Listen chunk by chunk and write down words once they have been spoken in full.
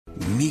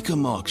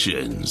Mecum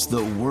Auctions,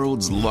 the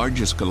world's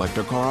largest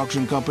collector car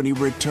auction company,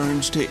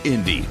 returns to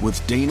Indy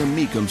with Dana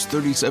Mecum's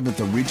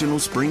 37th Regional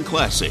Spring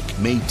Classic,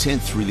 May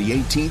 10th through the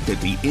 18th at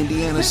the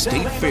Indiana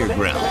State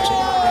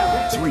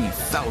Fairgrounds.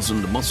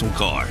 3,000 muscle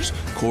cars,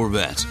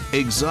 Corvettes,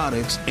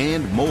 exotics,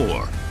 and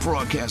more.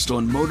 Broadcast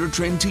on Motor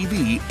Trend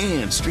TV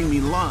and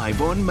streaming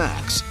live on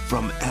Max.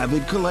 From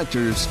avid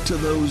collectors to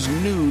those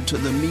new to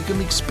the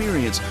Mecum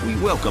experience, we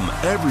welcome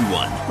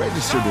everyone.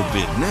 Register to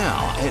bid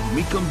now at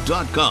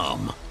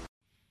Mecum.com.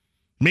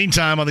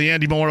 Meantime, on the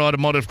Andy Moore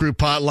Automotive Group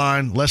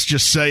hotline, let's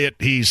just say it,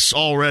 he's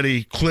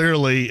already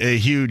clearly a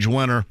huge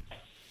winner.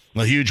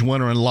 A huge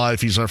winner in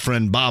life. He's our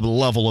friend Bob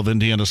Lovell of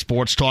Indiana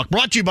Sports Talk.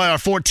 Brought to you by our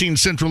 14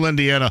 Central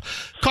Indiana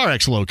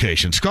CarX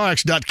locations.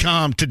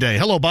 CarX.com today.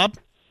 Hello, Bob.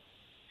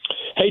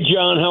 Hey,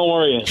 John. How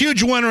are you?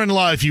 Huge winner in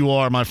life you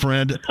are, my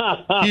friend.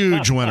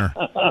 Huge winner.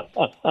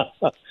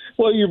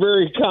 Well, you're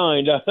very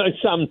kind.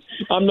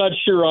 I'm not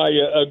sure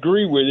I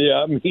agree with you.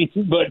 I mean,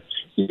 but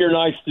you're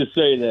nice to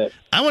say that.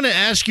 I want to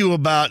ask you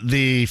about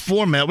the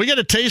format. We got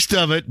a taste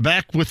of it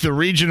back with the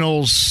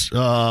regionals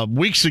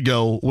weeks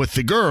ago with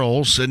the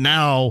girls, and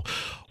now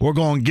we're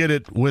going to get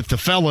it with the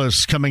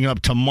fellas coming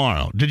up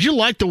tomorrow. Did you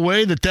like the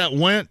way that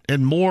went,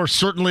 and more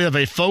certainly of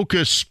a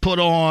focus put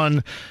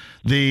on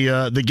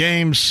the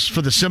games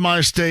for the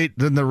semi-state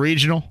than the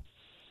regional?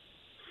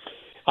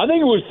 I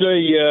think it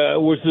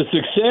was the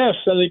success.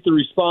 I think the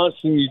response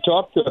when you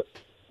talk to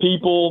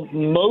people,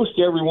 most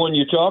everyone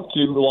you talk to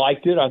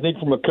liked it. I think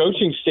from a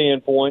coaching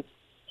standpoint,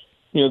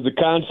 the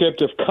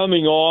concept of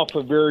coming off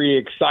a very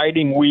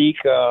exciting week,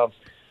 a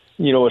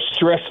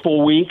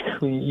stressful week.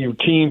 Your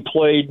team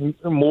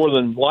played more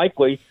than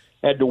likely,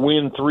 had to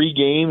win 3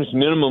 games,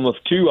 minimum of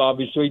 2,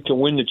 obviously, to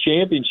win the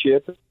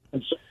championship.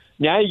 And so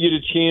now you get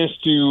a chance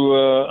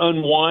to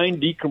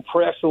unwind,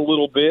 decompress a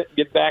little bit,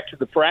 get back to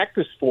the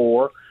practice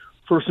floor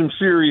for some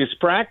serious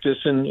practice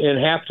and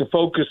have to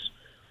focus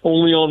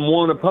only on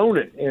one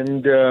opponent.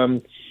 And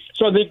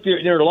so I think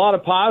there are a lot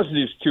of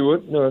positives to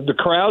it. The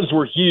crowds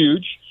were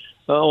huge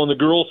on the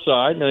girls'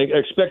 side, and I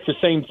expect the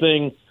same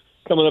thing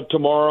coming up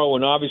tomorrow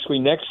and obviously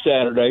next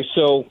Saturday.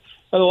 So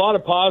a lot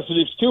of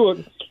positives to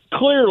it.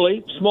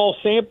 Clearly, small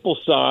sample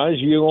size.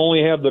 You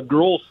only have the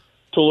girls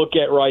to look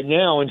at right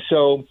now, and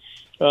so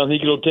I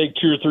think it'll take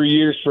 2 or 3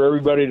 years for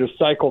everybody to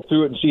cycle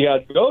through it and see how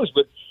it goes.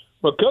 But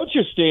from a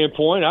coach's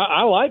standpoint,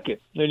 I like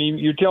it. And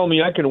you're telling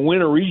me I can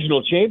win a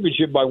regional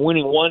championship by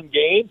winning 1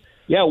 game?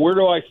 Yeah, where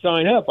do I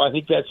sign up? I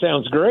think that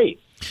sounds great.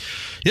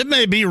 It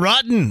may be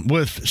rotten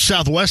with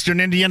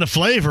Southwestern Indiana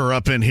flavor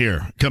up in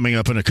here coming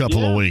up in a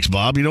couple of weeks,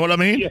 Bob. You know what I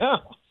mean? Yeah.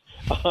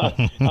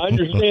 I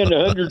understand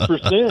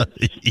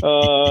 100%. A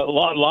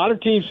lot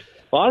of teams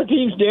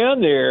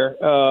down there.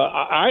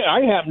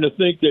 I happen to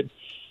think that,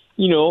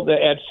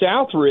 at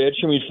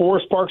Southridge,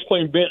 Forest Park's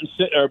playing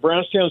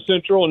Brownstown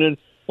Central, and then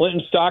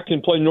Linton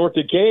Stockton played North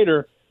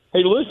Decatur.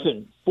 Hey,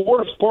 listen,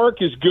 Forest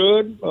Park is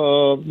good.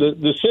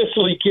 The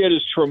Sicily kid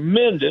is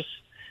tremendous.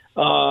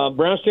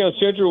 Brownstown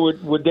Central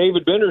with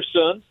David Bender's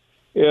son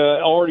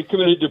already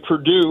committed to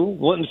Purdue.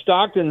 Linton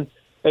Stockton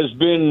has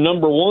been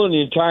number 1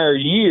 the entire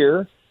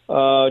year.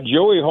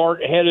 Joey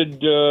Hart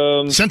headed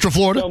Central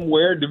Florida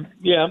somewhere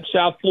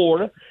South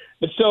Florida.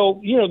 And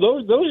so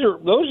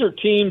those are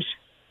teams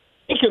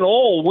they can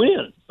all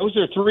win. Those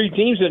are 3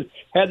 teams that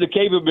had the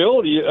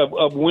capability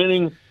of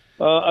winning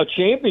a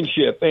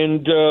championship,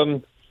 and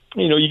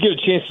you get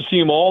a chance to see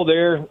them all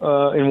there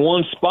in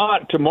one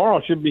spot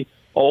tomorrow. Should be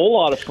a whole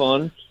lot of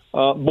fun.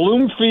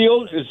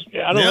 Bloomfield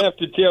I don't have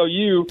to tell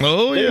you,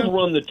 they've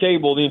run the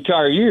table the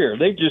entire year.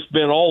 They've just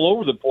been all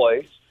over the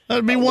place.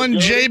 That'd be one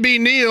J.B.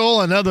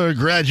 Neal, another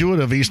graduate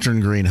of Eastern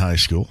Green High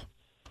School.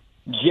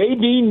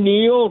 J.B.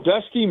 Neal,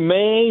 Dusty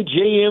May,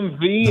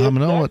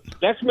 JMV.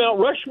 That's Mount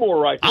Rushmore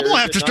right there. I'm going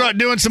to have to start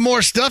doing some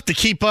more stuff to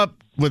keep up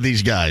with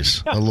these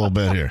guys a little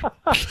bit here.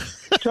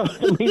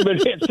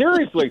 But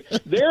seriously,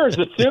 there's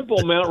a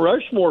simple Mount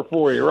Rushmore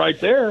for you right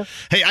there.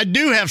 Hey, I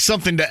do have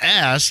something to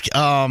ask,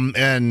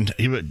 and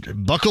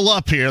buckle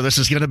up here. This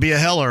is going to be a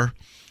heller.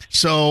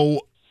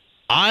 So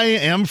I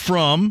am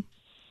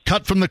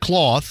cut from the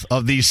cloth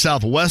of the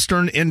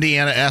Southwestern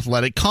Indiana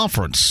Athletic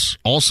Conference,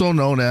 also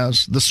known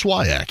as the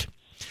SWIAC.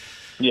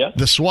 Yeah.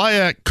 The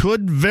SWIAC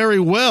could very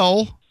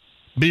well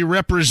be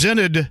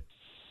represented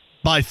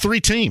by 3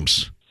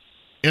 teams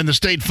in the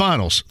state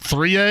finals,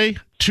 3A,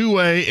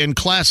 2A, and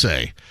Class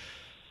A.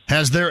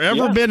 Has there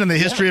ever been in the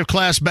history of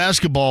class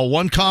basketball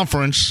one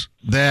conference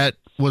that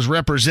was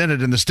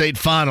represented in the state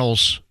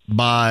finals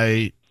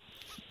by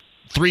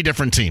 3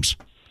 different teams?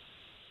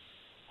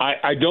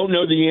 I don't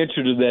know the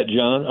answer to that,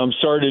 John. I'm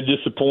sorry to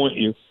disappoint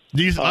you.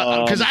 Because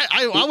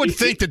I would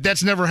think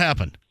that's never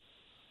happened.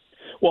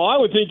 Well, I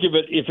would think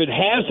if it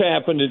has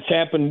happened, it's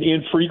happened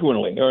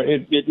infrequently, or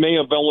it may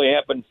have only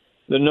happened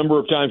the number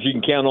of times you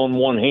can count on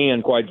one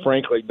hand, quite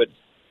frankly. But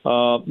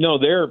no,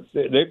 they're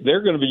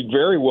going to be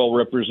very well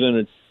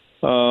represented.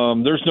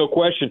 There's no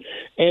question.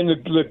 And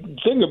the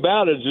thing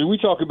about it is, we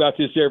talk about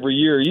this every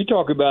year. You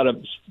talk about it,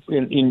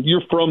 and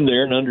you're from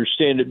there and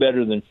understand it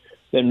better than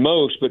than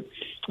most. But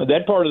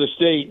that part of the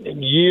state,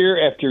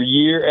 year after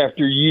year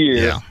after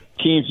year,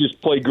 teams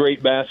just play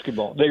great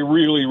basketball. They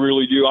really,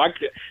 really do. I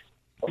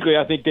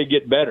think they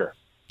get better.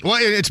 Well,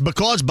 it's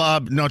because,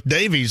 Bob,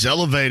 Davies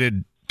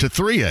elevated to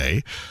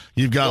 3A.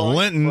 You've got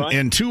Linton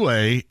in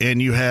 2A,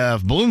 and you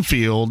have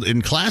Bloomfield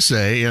in Class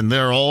A, and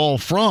they're all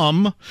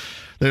from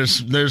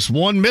there's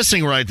one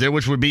missing right there,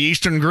 which would be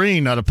Eastern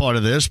Green, not a part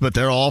of this, but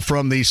they're all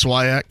from the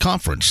SWIAC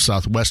Conference,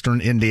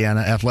 Southwestern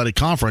Indiana Athletic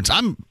Conference.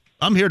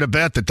 I'm here to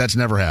bet that that's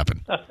never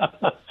happened.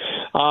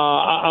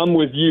 I'm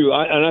with you,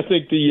 and I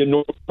think the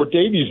North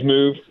Davies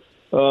move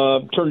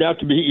turned out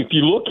to be, if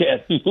you look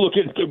at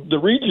the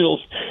regionals,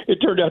 it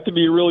turned out to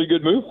be a really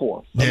good move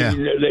for them. Yeah. I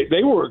mean,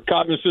 they were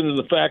cognizant of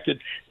the fact that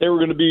they were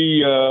going to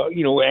be,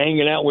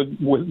 hanging out with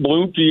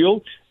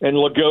Bloomfield and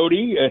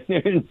Lagodi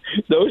and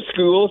those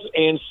schools,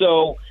 and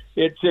so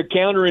it's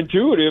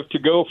counterintuitive to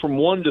go from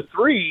 1 to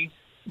 3.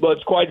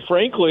 But quite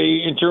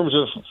frankly, in terms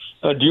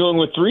of dealing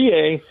with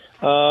 3A,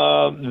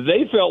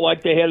 they felt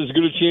like they had as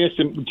good a chance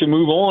to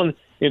move on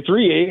in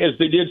 3A as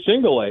they did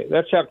single A.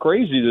 That's how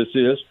crazy this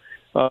is.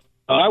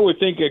 I would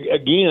think,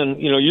 again,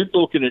 you're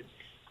looking at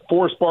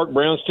Forest Park,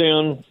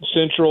 Brownstown,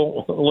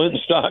 Central, Linton,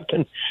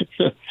 Stockton,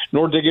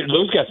 North Diggett.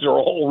 Those guys are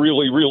all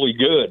really, really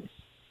good.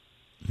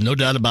 No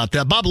doubt about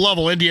that. Bob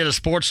Lovell, Indiana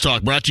Sports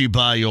Talk, brought to you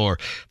by your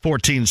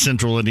 14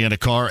 Central Indiana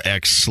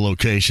CarX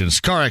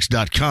locations.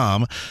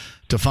 CarX.com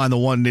to find the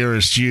one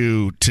nearest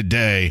you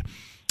today.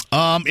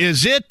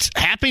 Is it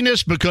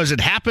happiness because it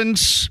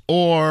happens,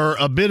 or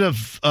a bit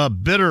of a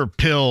bitter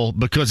pill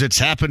because it's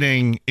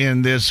happening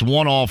in this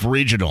one-off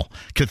regional,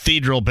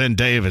 Cathedral Ben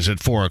Davis at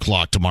 4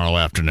 o'clock tomorrow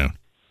afternoon?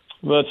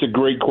 Well, that's a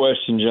great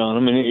question, John. I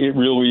mean, it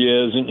really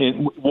is.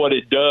 And what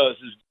it does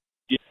is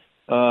get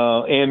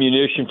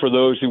ammunition for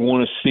those who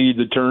want to see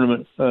the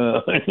tournament,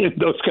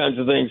 those kinds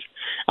of things.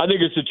 I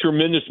think it's a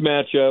tremendous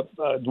matchup,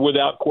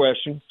 without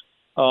question.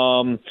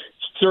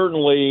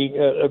 Certainly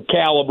a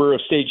caliber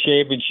of state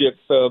championship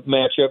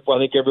matchup. I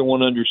think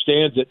everyone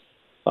understands it.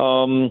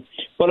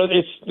 But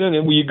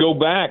when you go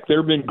back, there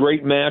have been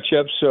great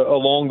matchups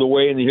along the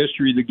way in the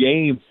history of the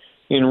game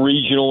in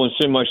regional and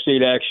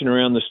semi-state action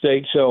around the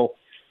state. So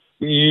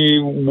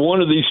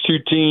one of these two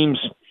teams,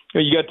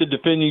 you got the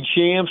defending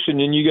champs, and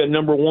then you got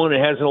number one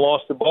that hasn't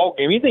lost a ball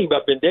game. You think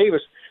about Ben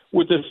Davis,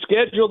 with the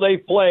schedule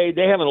they've played,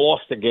 they haven't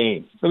lost a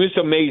game. I mean, it's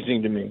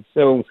amazing to me.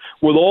 So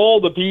with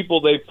all the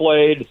people they've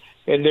played,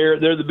 and they're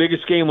the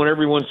biggest game on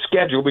everyone's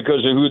schedule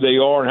because of who they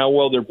are and how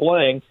well they're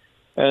playing,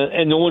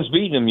 and no one's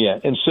beaten them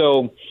yet. And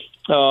so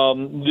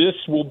this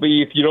will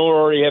be, if you don't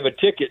already have a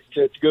ticket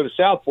to go to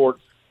Southport,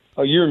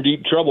 you're in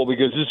deep trouble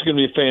because this is going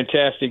to be a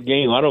fantastic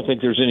game. I don't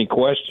think there's any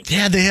question.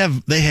 Yeah,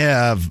 they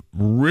have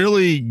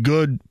really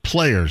good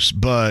players,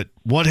 but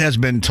what has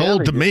been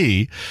told to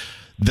me,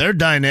 their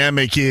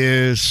dynamic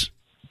is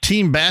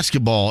team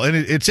basketball. And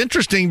it's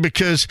interesting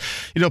because,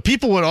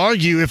 people would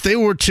argue if they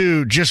were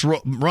to just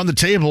run the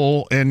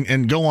table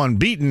and go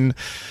unbeaten,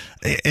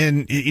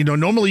 and,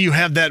 normally you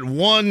have that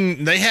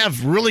one, they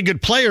have really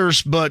good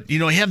players, but,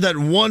 you have that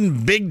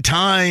one big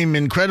time,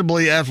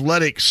 incredibly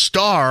athletic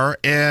star.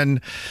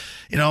 And,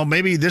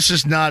 maybe this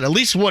is not, at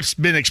least what's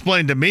been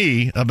explained to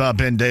me about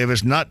Ben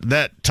Davis, not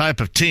that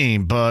type of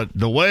team, but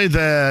the way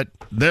that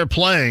they're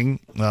playing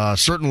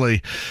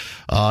certainly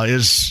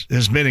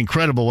has been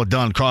incredible with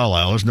Don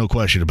Carlisle. There's no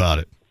question about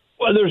it.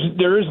 Well,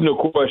 there is no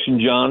question,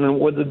 John. And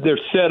whether they're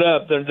set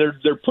up,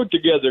 they're put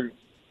together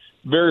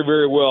very,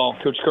 very well.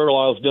 Coach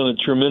Carlisle's done a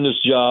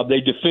tremendous job.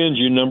 They defend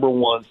you, number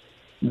one.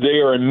 They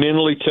are a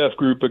mentally tough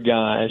group of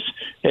guys.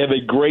 They have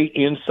a great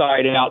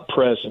inside-out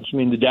presence. I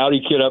mean, the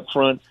Dowdy kid up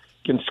front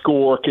can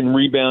score, can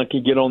rebound,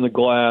 can get on the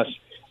glass.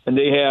 And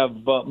they have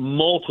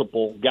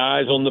multiple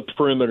guys on the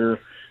perimeter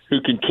who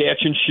can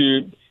catch and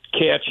shoot,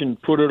 catch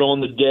and put it on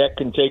the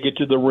deck and take it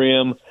to the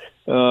rim.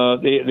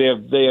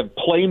 They have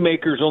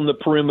playmakers on the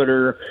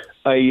perimeter,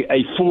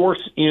 a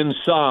force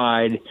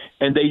inside,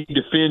 and they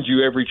defend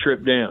you every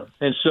trip down.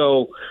 And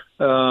so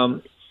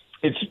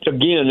it's,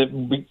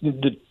 again,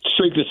 the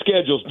strength of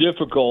schedule is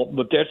difficult,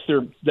 but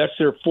that's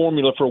their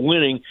formula for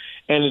winning,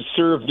 and it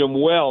served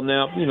them well.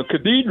 Now,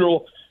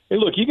 Cathedral, hey,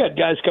 look, you got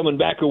guys coming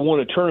back who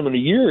won a tournament a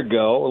year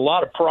ago, a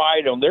lot of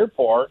pride on their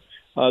part.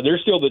 They're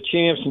still the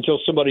champs until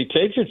somebody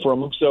takes it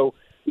from them. So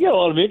you got a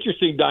lot of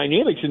interesting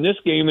dynamics in this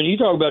game, and you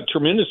talk about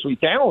tremendously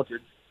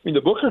talented. I mean,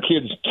 the Booker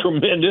kid's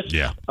tremendous.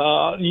 Yeah.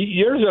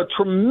 There's a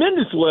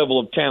tremendous level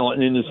of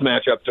talent in this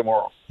matchup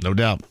tomorrow. No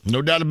doubt.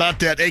 No doubt about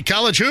that. Hey,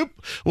 college hoop,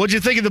 what'd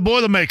you think of the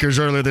Boilermakers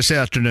earlier this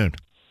afternoon?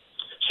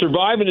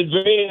 Survive and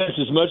advance.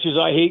 As much as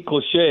I hate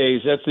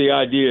cliches, that's the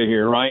idea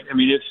here, right? I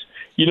mean,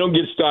 you don't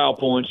get style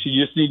points.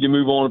 You just need to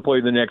move on and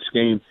play the next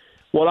game.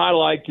 What I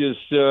liked is,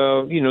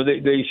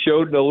 they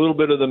showed a little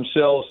bit of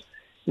themselves,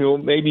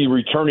 maybe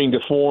returning to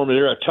form.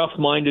 They're a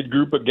tough-minded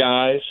group of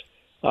guys,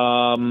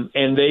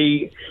 and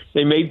they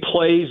made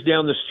plays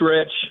down the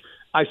stretch.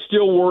 I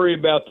still worry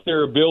about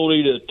their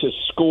ability to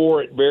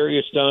score at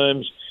various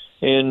times,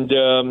 and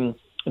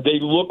they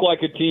look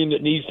like a team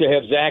that needs to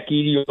have Zach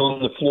Edey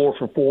on the floor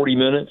for 40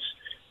 minutes,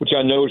 which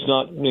I know is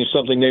not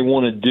something they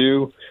want to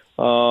do.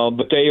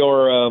 but they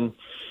are,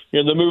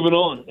 they're moving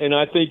on. And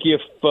I think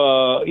if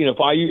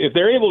if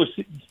they're able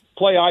to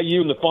play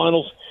IU in the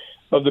finals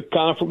of the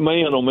conference,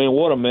 man, oh man,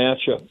 what a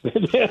matchup!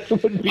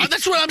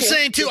 That's what I'm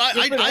saying too.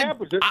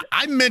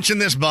 I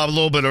mentioned this, Bob, a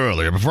little bit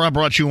earlier before I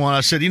brought you on.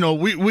 I said,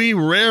 we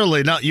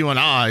rarely, not you and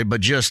I,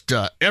 but just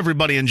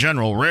everybody in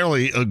general,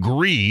 rarely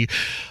agree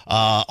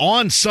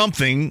on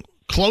something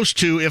close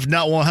to, if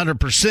not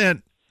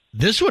 100%.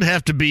 This would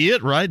have to be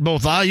it, right?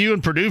 Both IU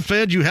and Purdue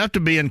fans, you have to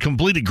be in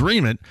complete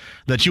agreement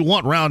that you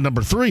want round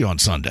number 3 on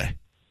Sunday.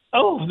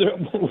 Oh,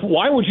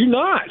 why would you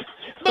not?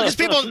 Because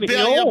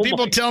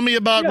people tell me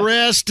about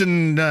rest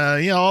and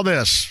all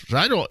this.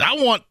 I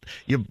want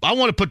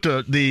to put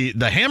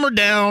the hammer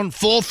down,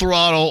 full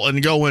throttle,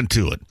 and go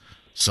into it.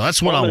 So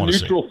that's what I want to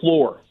see. On a neutral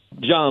floor,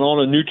 John.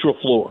 On a neutral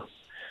floor.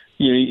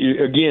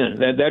 Again,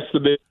 that's the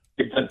big.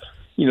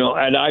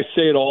 And I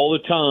say it all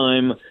the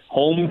time.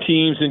 Home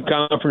teams in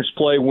conference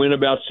play win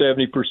about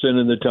 70%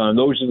 of the time.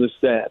 Those are the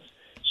stats.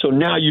 So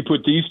now you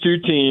put these two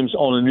teams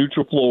on a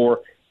neutral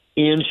floor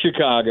in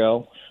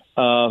Chicago.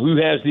 Who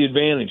has the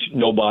advantage?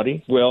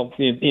 Nobody. Well,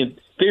 in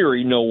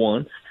theory, no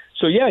one.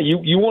 So, yeah,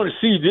 you want to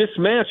see this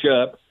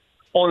matchup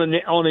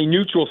on a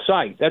neutral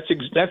site. That's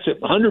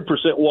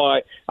 100%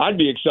 why I'd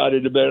be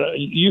excited about it.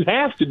 You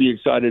have to be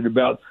excited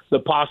about the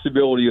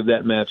possibility of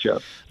that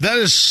matchup. That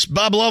is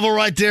Bob Lovell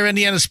right there,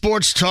 Indiana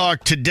Sports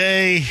Talk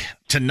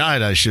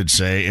tonight, I should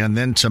say, and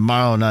then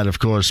tomorrow night, of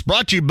course.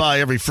 Brought to you by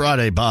every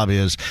Friday, Bob,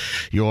 is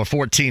your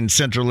 14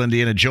 Central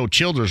Indiana Joe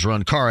Childers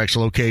run CarX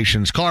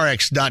locations.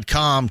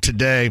 CarX.com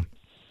today.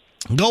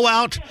 Go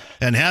out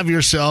and have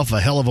yourself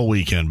a hell of a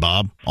weekend,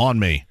 Bob. On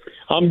me.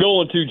 I'm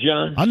going to,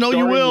 John. I know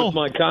you will. With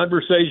my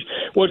conversation.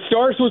 Well, it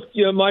starts with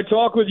my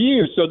talk with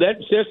you, so that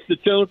sets the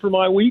tone for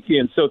my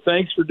weekend. So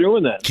thanks for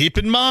doing that. Keep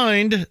in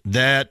mind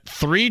that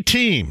 3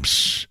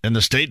 teams in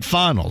the state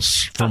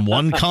finals from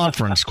one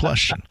conference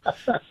question.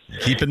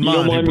 Keep in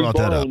mind he brought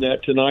that up.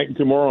 That tonight and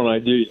tomorrow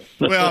night, do you?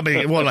 Well, I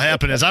mean, what'll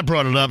happen is I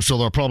brought it up, so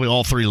they'll probably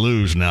all 3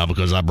 lose now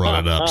because I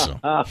brought it up. So.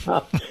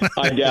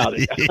 I doubt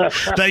it.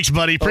 Thanks,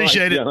 buddy.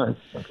 Appreciate it.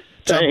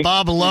 It's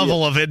Bob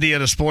Lovell of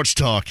Indiana Sports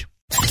Talk.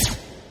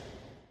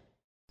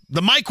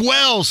 The Mike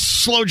Wells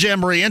slow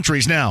jam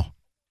re-entries now.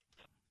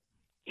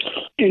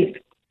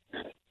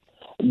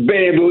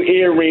 Bamboo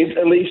earrings,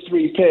 at least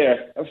 3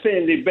 pair.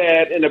 Offended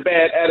bad and a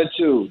bad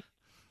attitude.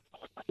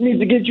 Need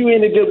to get you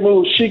in a good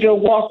mood. She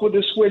can walk with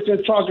the switch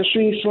and talk a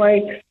street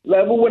slang.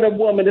 Level with a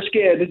woman that's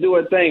scared to do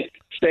her thing.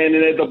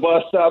 Standing at the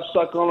bus stop,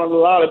 suck on the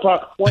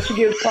lollipop. Once she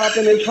gets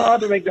popping, it's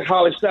hard to make the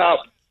holly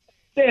stop.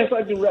 Dance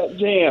like the rap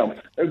jam.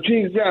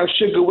 Cheese down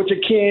sugar with your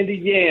candy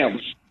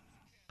yams.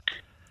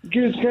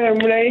 Goose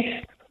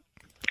family.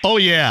 Oh,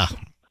 yeah.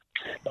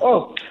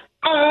 Oh,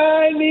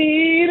 I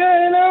need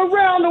an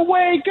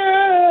around-the-way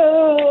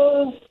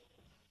girl.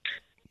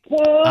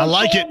 I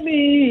like it.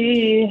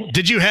 Me.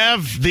 Did you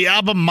have the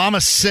album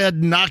Mama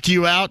Said Knock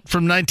You Out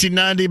from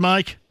 1990,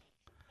 Mike?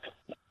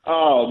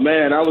 Oh,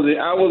 man, I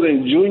was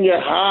in junior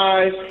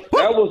high.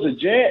 That was a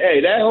jam.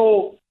 Hey, that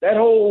whole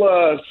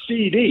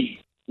CD.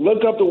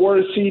 Look up the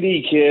word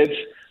CD, kids.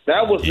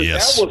 That was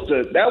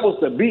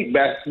the beat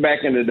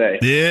back in the day.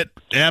 It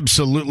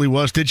absolutely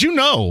was. Did you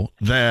know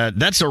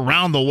that's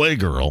Around the Way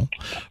Girl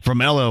from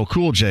LL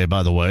Cool J,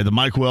 by the way, the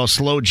Mike Wells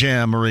Slow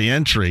Jam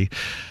re-entry.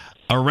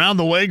 Around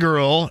the Way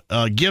Girl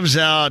gives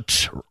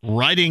out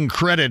writing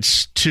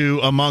credits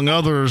to, among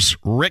others,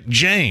 Rick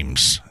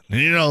James.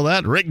 And you know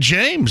that? Rick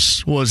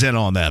James was in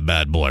on that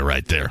bad boy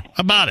right there.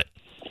 How about it?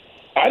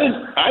 I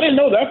didn't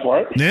know that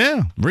part.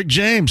 Yeah, Rick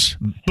James.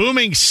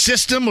 Booming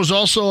System was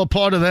also a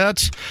part of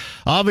that.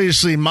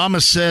 Obviously, Mama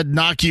Said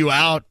Knock You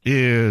Out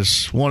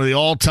is one of the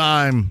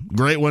all-time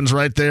great ones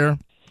right there.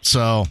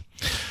 So,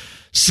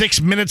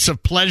 6 Minutes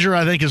of Pleasure,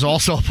 I think, is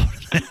also a part of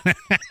that.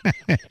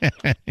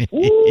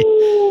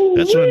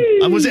 That's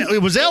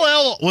when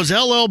was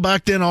LL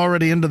back then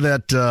already into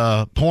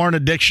that porn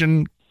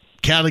addiction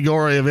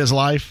category of his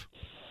life?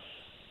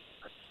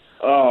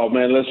 Oh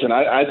man, listen,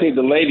 I think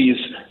the ladies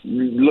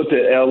looked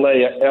at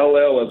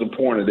LL as a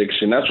porn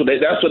addiction. That's what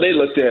they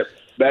looked at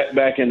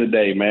back in the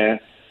day, man.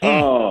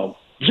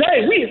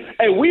 Jay,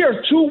 we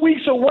are 2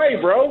 weeks away,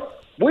 bro.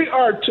 We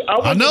are. I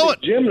went to the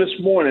gym this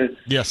morning.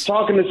 Yes.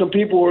 Talking to some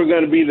people who are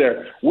going to be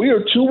there. We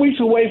are 2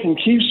 weeks away from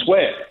Keith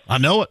Sweat. I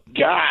know it.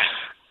 God.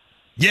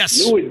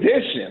 Yes. New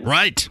edition.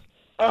 Right.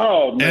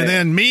 Oh man. And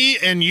then me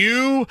and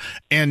you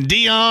and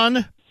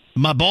Dion,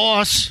 my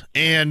boss,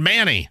 and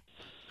Manny,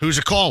 who's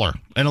a caller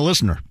and a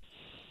listener.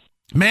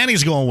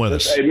 Manny's going with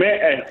us. Hey,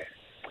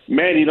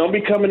 Manny, don't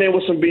be coming in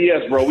with some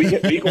BS, bro. We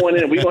going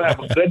in. We going to have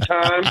a good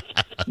time.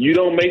 You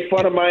don't make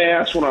fun of my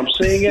ass when I'm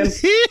singing.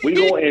 We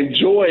going to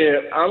enjoy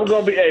it. I'm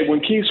going to be, when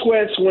Keith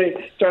Sweat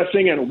starts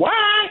singing,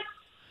 why?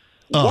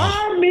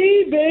 Why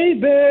me,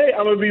 baby?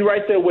 I'm going to be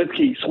right there with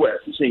Keith Sweat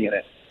singing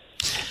it.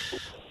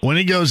 When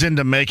he goes in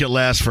to Make It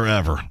Last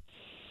Forever,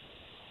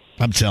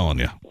 I'm telling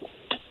you,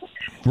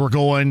 we're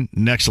going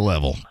next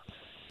level.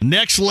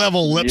 Next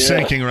level lip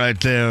syncing right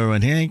there.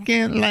 And he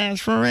can't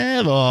last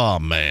forever. Oh,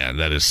 man,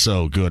 that is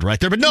so good right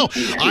there. But no,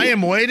 I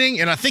am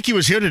waiting, and I think he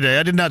was here today.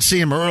 I did not see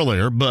him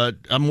earlier, but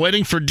I'm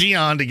waiting for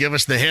Dion to give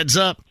us the heads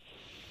up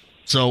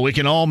so we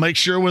can all make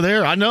sure we're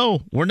there. I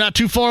know. We're not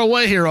too far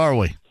away here, are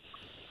we?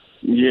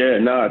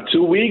 Yeah,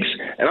 2 weeks.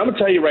 And I'm going to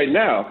tell you right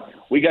now,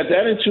 we got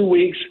that in 2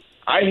 weeks.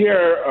 I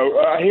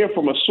hear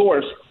from a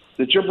source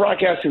that you're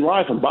broadcasting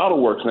live from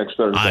Bottle Works next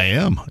Thursday. I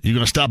am. You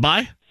going to stop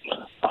by?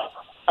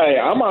 Hey,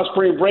 I'm on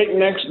spring break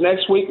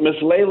next week. Miss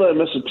Layla and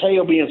Mr. Tay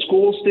will be in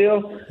school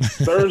still.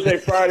 Thursday,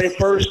 Friday,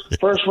 first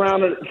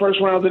round of the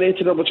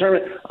NCAA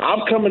tournament. I'm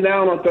coming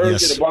down on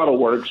Thursday to Bottle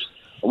Works.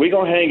 We're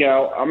going to hang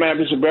out. I'm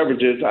having some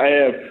beverages. I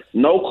have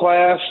no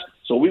class,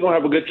 so we're going to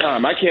have a good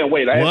time. I can't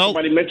wait. I had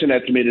somebody mention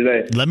that to me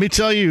today. Let me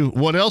tell you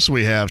what else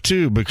we have,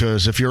 too,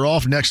 because if you're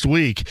off next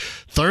week,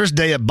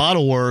 Thursday at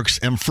Bottle Works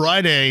and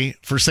Friday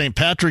for St.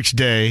 Patrick's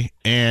Day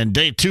and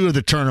day 2 of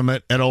the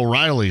tournament at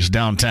O'Reilly's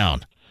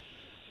downtown.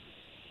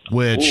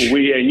 Which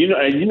you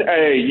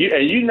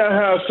know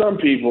how some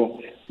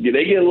people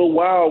they get a little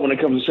wild when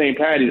it comes to St.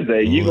 Patty's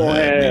Day. You're gonna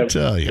have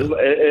tell you.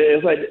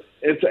 It's like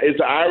it's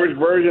an Irish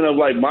version of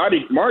like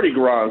Mardi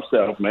Gras and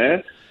stuff,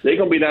 man. They're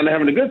gonna be down there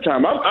having a good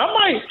time.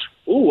 I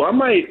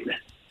might.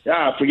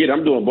 Forget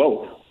I'm doing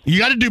both. You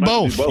got to do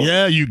both.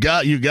 Yeah, you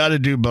got to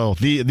do both.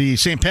 The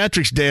St.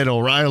 Patrick's Day at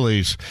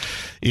O'Reilly's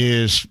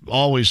is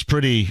always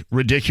pretty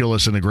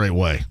ridiculous in a great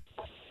way.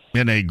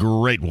 In a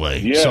great way.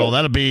 Yeah. So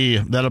that'll be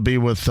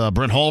with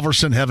Brent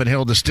Halverson, Heaven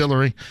Hill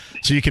Distillery.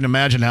 So you can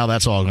imagine how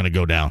that's all going to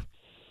go down.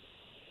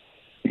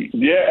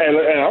 Yeah,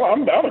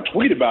 and I'm a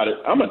tweet about it.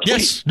 I'm a tweet.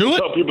 Yes, do it.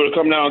 Tell people to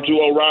come down to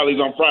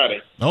O'Reilly's on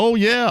Friday. Oh,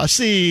 yeah. I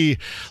see.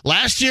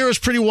 Last year was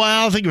pretty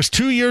wild. I think it was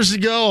 2 years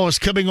ago. I was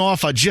coming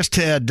off. I just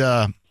had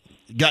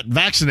got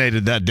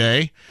vaccinated that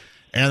day.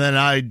 And then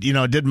I,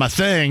 did my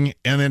thing.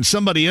 And then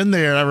somebody in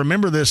there, I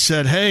remember this,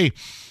 said, hey,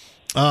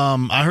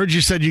 I heard you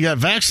said you got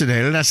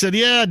vaccinated. And I said,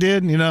 yeah, I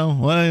did,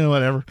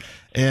 whatever.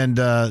 And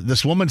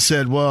this woman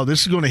said, well,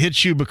 this is going to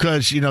hit you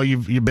because,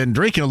 you've been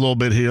drinking a little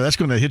bit here. That's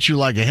going to hit you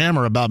like a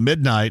hammer about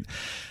midnight.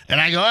 And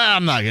I go,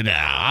 I'm not going to.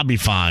 I'll be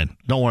fine.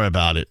 Don't worry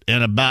about it.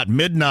 And about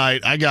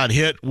midnight, I got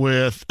hit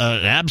with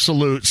an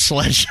absolute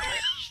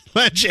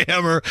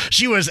sledgehammer.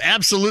 She was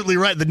absolutely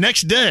right. The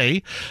next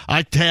day,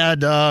 I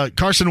had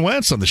Carson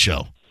Wentz on the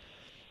show.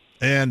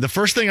 And the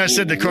first thing I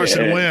said to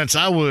Carson Wentz,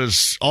 I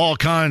was all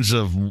kinds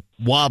of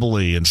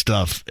wobbly and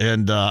stuff.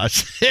 And I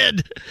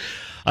said,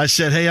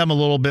 hey, I'm a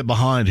little bit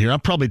behind here. I'm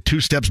probably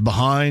 2 steps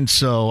behind.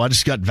 So I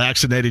just got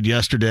vaccinated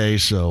yesterday.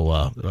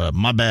 So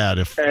my bad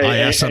if I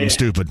asked something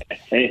stupid.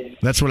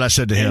 That's what I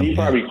said to him. He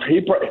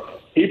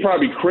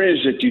probably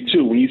cringed at you,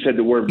 too, when you said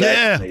the word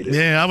vaccinated.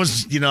 Yeah, I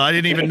was, I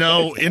didn't even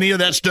know any of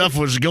that stuff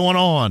was going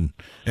on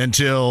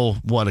until,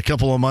 a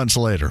couple of months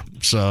later.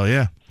 So,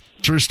 yeah.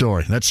 True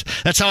story.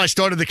 That's how I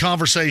started the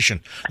conversation.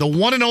 The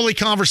one and only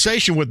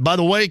conversation with, by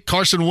the way,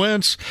 Carson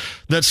Wentz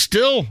that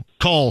still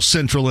calls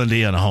Central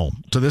Indiana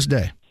home to this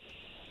day.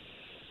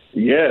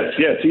 Yes.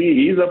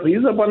 He's up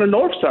on the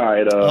north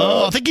side.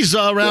 I think he's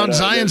around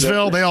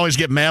Zionsville. They always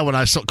get mad when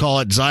I call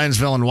it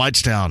Zionsville and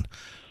Whitestown.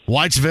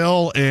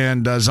 Whitesville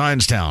and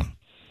Zionstown.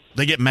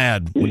 They get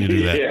mad when you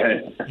do that. Yeah.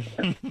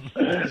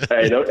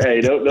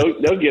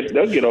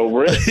 Don't get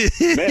over it,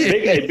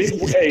 man.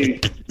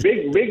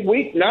 Big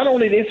week. Not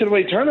only the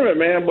NCAA tournament,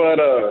 man, but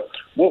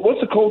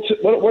what's the Colts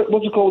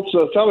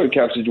salary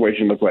cap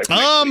situation look like?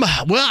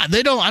 Well,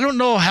 they don't. I don't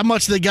know how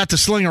much they got to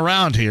sling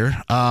around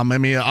here. I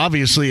mean,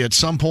 obviously, at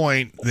some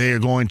point they are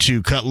going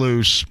to cut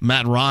loose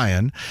Matt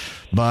Ryan,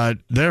 but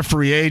they're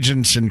free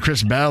agents and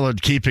Chris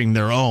Ballard keeping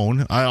their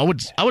own. I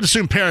would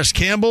assume Paris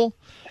Campbell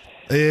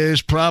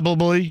is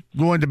probably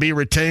going to be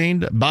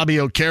retained. Bobby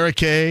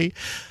Okereke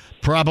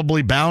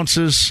probably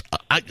bounces.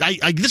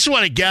 This is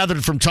what I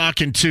gathered from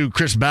talking to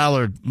Chris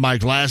Ballard,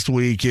 Mike, last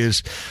week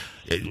is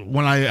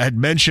when I had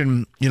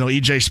mentioned,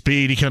 EJ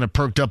Speed, he kind of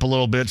perked up a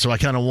little bit. So I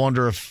kind of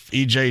wonder if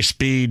EJ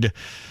Speed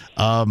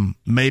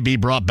may be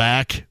brought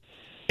back.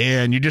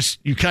 And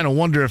you kind of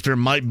wonder if there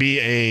might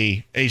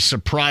be a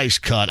surprise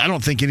cut. I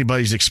don't think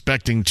anybody's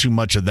expecting too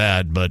much of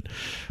that, but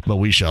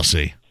we shall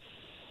see.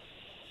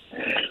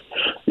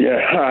 Yeah,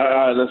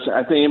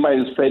 I think anybody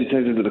who's paid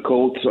attention to the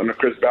Colts under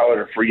Chris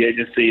Ballard free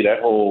agency,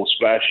 that whole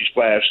splashy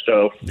splash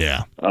stuff,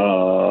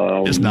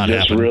 it's not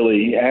happening.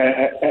 Really,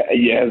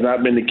 has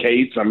not been the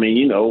case. I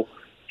mean,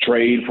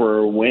 trade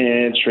for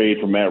Wentz, trade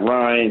for Matt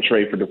Ryan,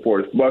 trade for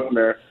DeForest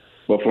Buckner.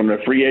 But from the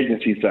free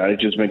agency side,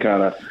 it's just been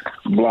kind of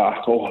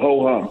blah,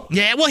 ho-hum.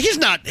 Yeah, well, he's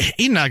not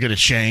going to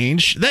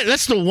change.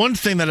 That's the one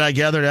thing that I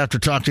gathered after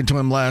talking to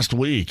him last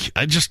week.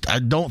 I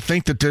don't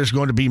think that there's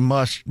going to be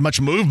much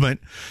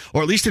movement,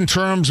 or at least in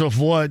terms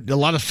of what a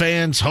lot of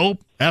fans hope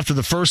after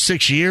the first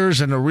 6 years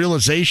and the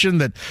realization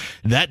that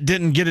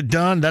didn't get it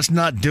done. That's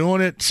not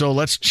doing it, so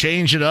let's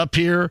change it up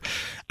here.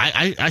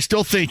 I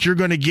still think you're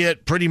going to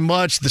get pretty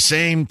much the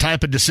same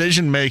type of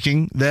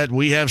decision-making that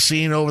we have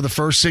seen over the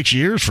first 6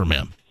 years from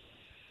him.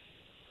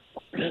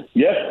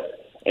 Yeah,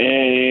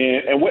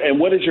 and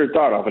what is your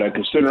thought of that?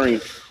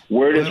 Considering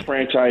where this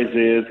franchise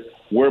is,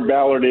 where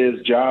Ballard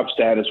is job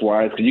status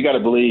wise, because you got to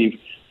believe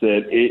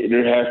that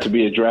there has to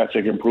be a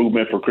drastic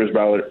improvement for Chris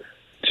Ballard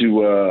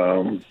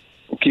to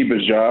keep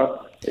his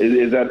job.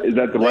 Is that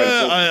the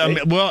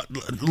right? Well,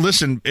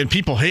 listen, and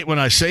people hate when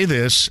I say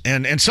this,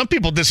 and some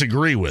people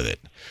disagree with it.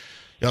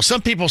 You know,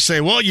 some people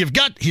say, well,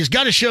 he's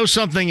got to show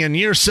something in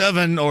year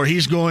 7 or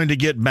he's going to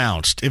get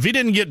bounced. If he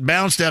didn't get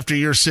bounced after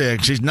year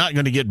 6, he's not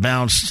going to get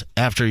bounced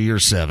after year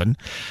 7.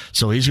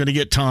 So he's going to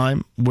get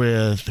time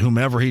with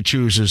whomever he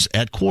chooses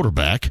at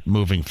quarterback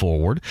moving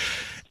forward.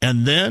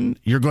 And then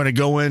you're going to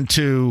go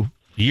into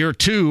year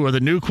 2 of the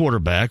new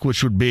quarterback,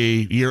 which would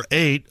be year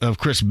 8 of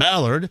Chris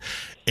Ballard.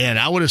 And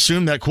I would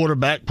assume that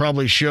quarterback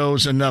probably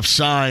shows enough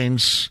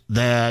signs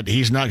that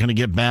he's not going to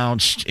get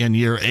bounced in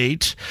year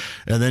 8.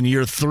 And then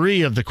year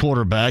 3 of the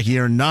quarterback,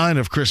 year 9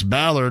 of Chris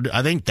Ballard,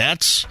 I think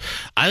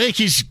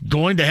he's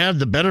going to have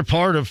the better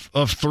part of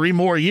 3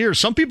 more years.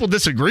 Some people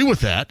disagree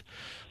with that,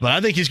 but I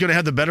think he's going to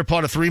have the better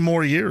part of 3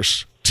 more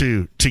years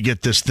to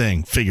get this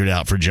thing figured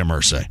out for Jim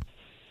Irsay.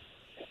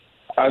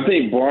 I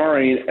think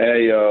barring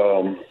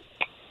a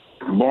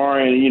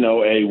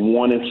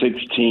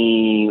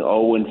 1-16,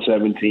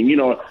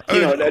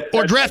 0-17,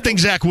 or drafting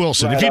Zach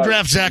Wilson. Right, if you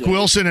draft Zach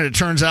Wilson and it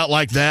turns out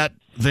like that,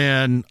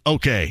 then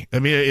okay. I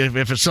mean,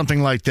 if it's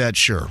something like that,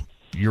 sure,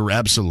 you're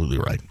absolutely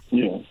right.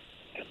 Yeah,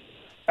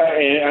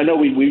 I know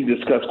we've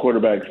discussed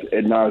quarterbacks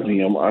ad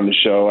nauseum on the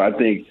show. I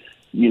think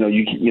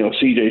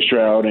C.J.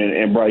 Stroud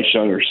and Bryce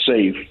Young are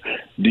safe.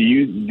 Do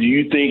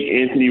you think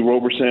Anthony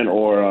Roberson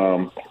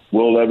or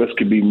Will Levis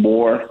could be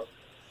more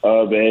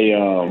of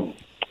a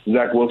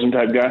Zach Wilson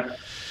type guy?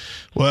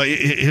 Well,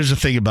 here's the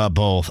thing about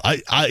both.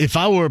 If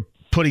I were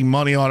putting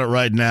money on it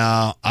right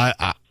now,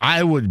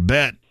 I would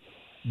bet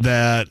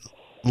that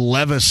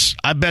Levis.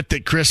 I bet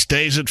that Chris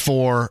stays at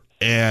 4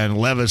 and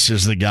Levis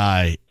is the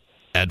guy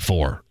at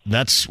 4.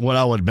 That's what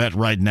I would bet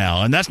right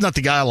now, and that's not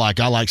the guy I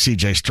like. I like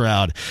C.J.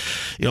 Stroud.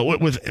 You know,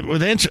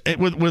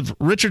 with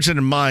Richardson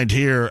in mind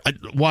here,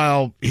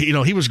 while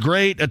he was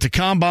great at the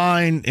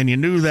combine, and you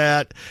knew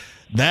that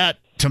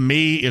to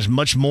me is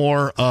much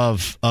more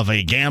of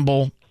a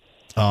gamble.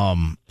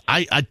 To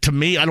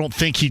me, I don't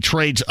think he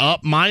trades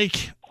up,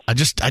 Mike. I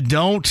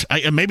don't.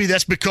 Maybe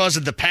that's because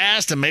of the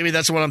past, and maybe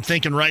that's what I'm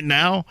thinking right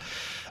now.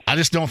 I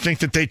just don't think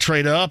that they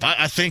trade up.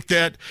 I think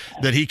that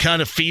he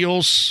kind of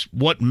feels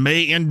what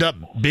may end up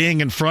being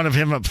in front of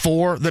him at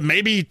 4, that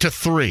maybe to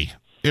 3.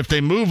 If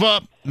they move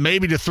up,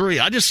 maybe to 3.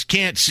 I just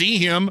can't see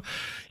him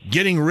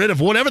getting rid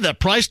of whatever that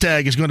price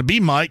tag is going to be,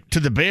 Mike,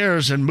 to the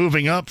Bears and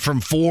moving up from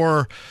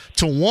 4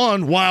 to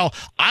 1, while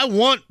I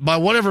want, by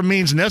whatever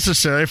means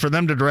necessary, for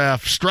them to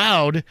draft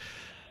Stroud.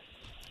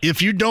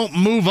 If you don't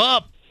move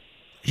up,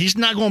 he's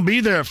not going to be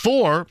there at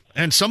 4,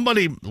 and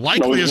somebody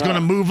likely is going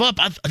to move up.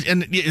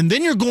 And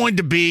then you're going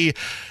to be,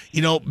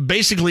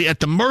 basically at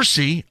the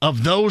mercy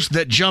of those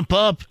that jump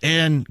up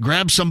and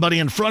grab somebody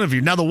in front of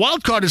you. Now, the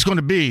wild card is going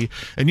to be,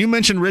 and you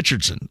mentioned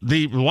Richardson,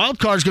 the wild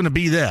card is going to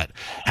be that.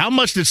 How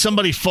much did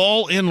somebody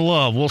fall in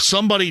love? Will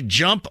somebody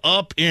jump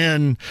up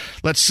in,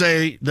 let's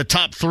say, the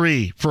top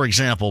 3, for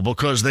example,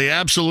 because they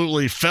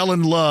absolutely fell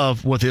in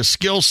love with his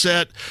skill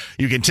set?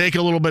 You can take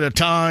a little bit of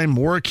time,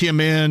 work him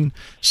in,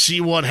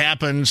 see what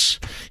happens.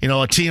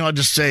 A team, I'll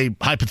just say,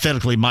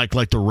 hypothetically, Mike,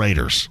 like the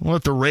Raiders.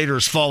 Let the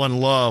Raiders fall in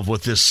love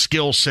with this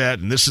skill set,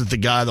 and this is the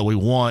guy that we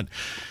want.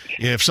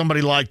 If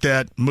somebody like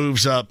that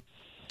moves up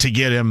to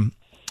get him,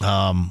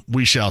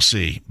 we shall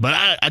see. But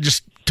I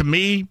just, to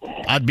me,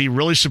 I'd be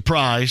really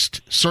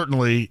surprised,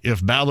 certainly,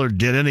 if Ballard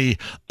did any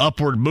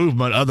upward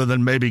movement other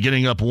than maybe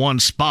getting up 1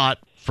 spot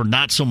for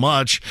not so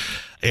much.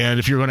 And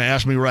if you're going to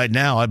ask me right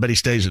now, I bet he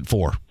stays at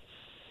 4.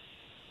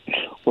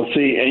 Well,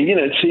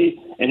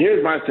 and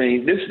here's my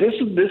thing. This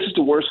is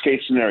the worst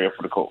case scenario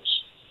for the Colts.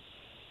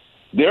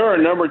 There are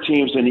a number of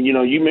teams, and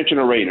you mentioned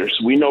the Raiders.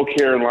 We know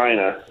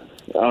Carolina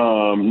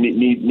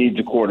needs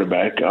a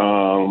quarterback.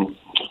 Are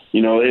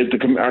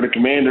the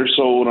Commanders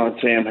sold on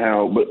Sam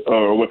Howell? But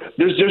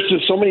there's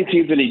just so many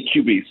teams that need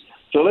QBs.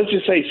 So let's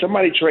just say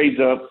somebody trades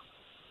up.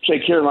 Say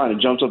Carolina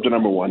jumps up to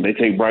number 1. They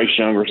take Bryce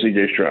Young or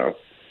C.J. Stroud.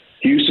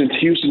 Houston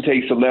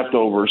takes the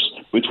leftovers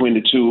between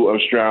the 2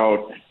 of Stroud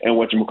and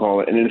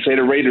whatchamacallit. And then say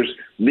the Raiders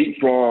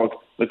leapfrog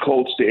the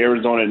Colts to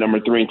Arizona at number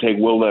 3 and take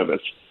Will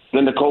Levis.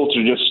 Then the Colts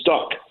are just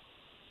stuck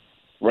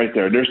right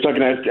there. They're stuck in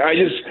that.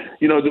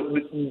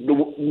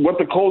 What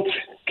the Colts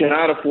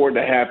cannot afford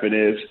to happen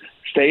is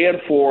stay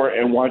at 4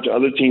 and watch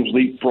other teams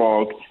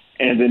leapfrog,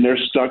 and then they're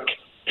stuck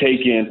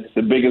taking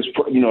the biggest,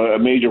 a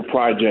major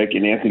project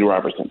in Anthony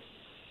Robertson.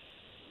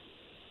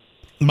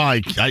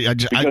 Mike,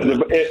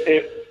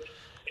 if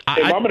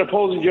I'm an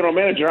opposing general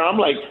manager, I'm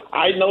like,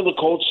 I know the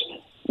Colts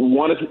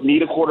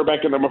need a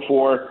quarterback at number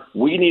 4.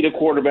 We need a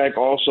quarterback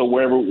also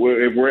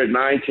if we're at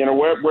 9, 10,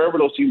 or wherever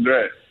those teams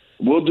are at.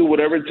 We'll do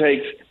whatever it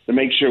takes to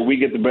make sure we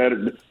get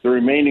the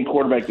remaining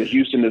quarterback that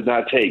Houston does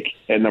not take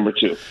at number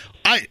 2.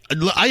 I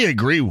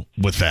agree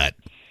with that.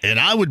 And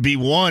I would be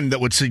one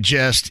that would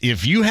suggest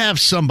if you have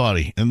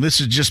somebody, and this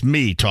is just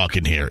me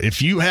talking here,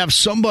 if you have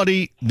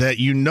somebody that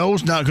you know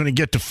is not going to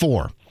get to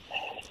 4,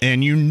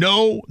 and you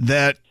know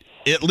that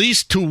at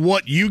least to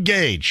what you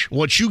gauge,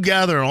 what you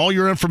gather and all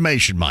your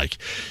information, Mike,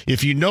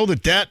 if you know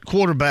that that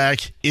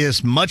quarterback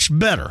is much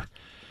better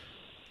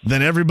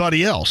than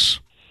everybody else,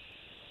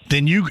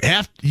 then you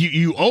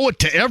owe it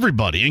to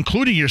everybody,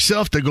 including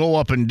yourself, to go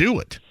up and do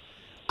it.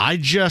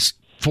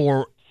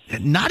 For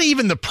not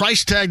even the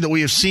price tag that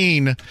we have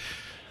seen,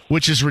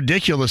 which is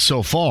ridiculous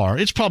so far,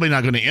 it's probably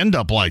not going to end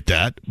up like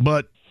that,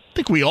 but I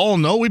think we all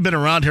know, we've been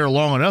around here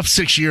long enough,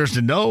 6 years,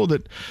 to know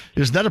that,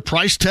 is that a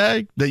price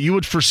tag that you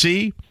would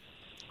foresee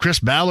Chris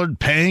Ballard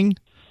paying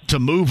to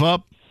move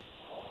up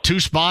 2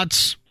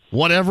 spots,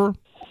 whatever,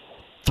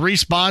 3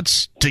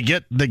 spots to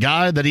get the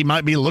guy that he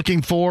might be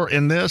looking for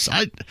in this?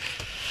 I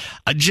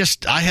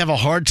have a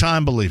hard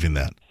time believing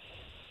that.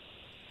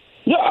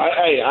 Yeah,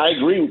 I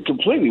agree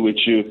completely with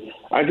you.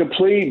 I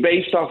completely,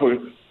 based off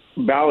of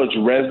Ballard's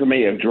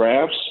resume of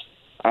drafts,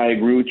 I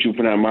agree with you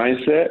for that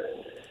mindset.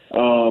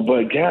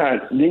 But,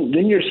 God,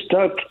 then you're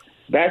stuck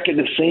back in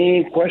the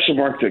same question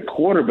marks at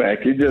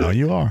quarterback.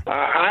 You are.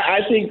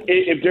 I think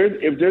if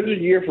there's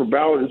a year for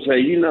Ballard to say,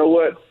 you know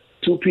what,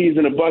 2 peas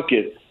in a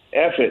bucket,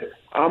 F it,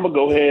 I'm going to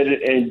go ahead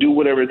and do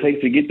whatever it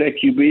takes to get that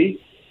QB,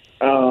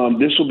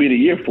 this will be the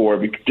year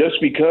for it, just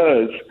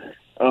because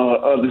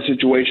of the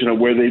situation of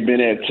where they've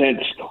been at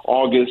since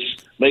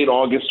late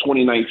August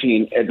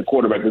 2019 at the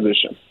quarterback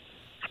position.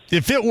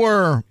 If it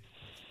were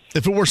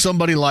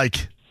somebody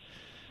like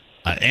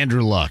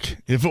Andrew Luck,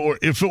 if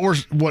it were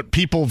what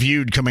people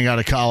viewed coming out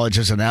of college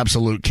as an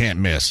absolute can't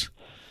miss,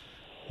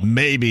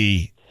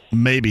 maybe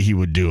he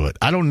would do it.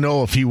 I don't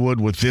know if he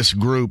would with this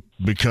group,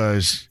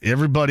 because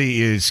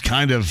everybody is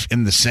kind of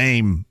in the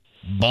same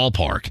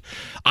ballpark.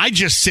 I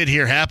just sit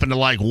here, happen to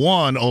like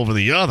one over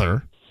the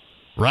other,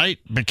 right?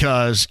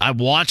 Because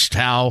I've watched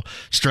how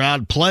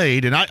Stroud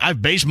played, and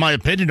I've based my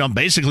opinion on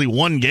basically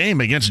one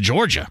game against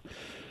Georgia.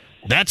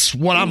 That's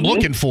what I'm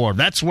looking for.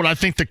 That's what I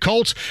think the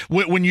Colts,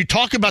 when you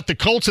talk about the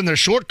Colts and their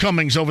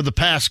shortcomings over the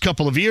past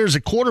couple of years, a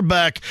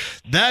quarterback,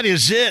 that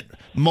is it.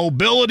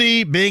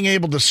 Mobility, being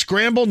able to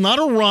scramble, not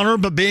a runner,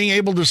 but being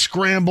able to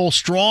scramble,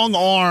 strong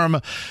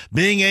arm,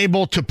 being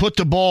able to put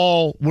the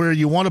ball where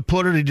you want to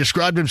put it. He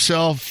described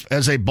himself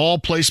as a ball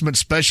placement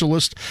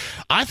specialist.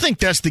 I think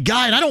that's the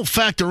guy, and I don't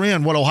factor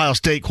in what Ohio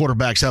State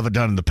quarterbacks haven't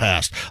done in the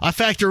past. I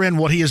factor in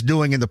what he is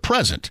doing in the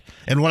present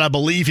and what I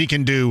believe he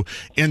can do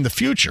in the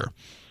future.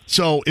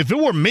 So if it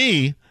were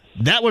me,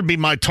 that would be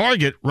my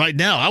target right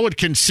now. I would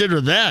consider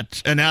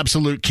that an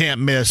absolute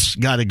can't miss,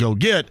 got to go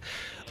get.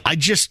 I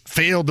just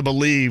fail to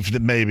believe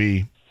that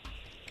maybe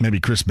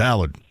Chris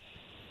Ballard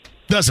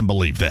doesn't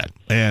believe that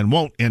and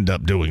won't end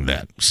up doing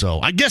that.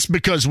 So I guess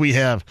because we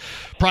have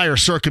prior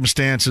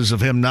circumstances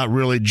of him not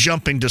really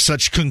jumping to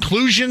such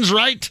conclusions,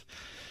 right?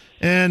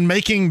 And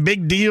making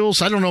big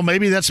deals. I don't know,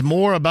 maybe that's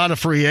more about a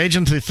free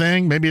agency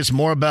thing. Maybe it's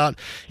more about,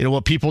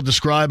 what people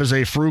describe as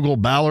a frugal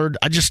Ballard.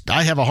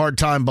 I have a hard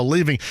time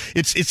believing.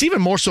 It's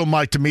even more so,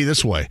 Mike, to me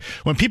this way.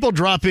 When people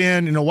drop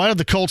in, why are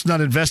the Colts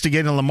not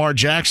investigating Lamar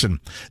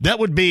Jackson? That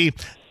would be,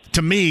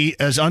 to me,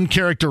 as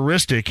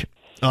uncharacteristic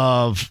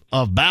of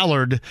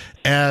Ballard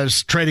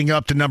as trading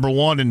up to number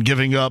 1 and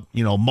giving up,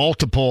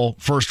 multiple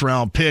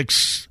first-round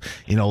picks,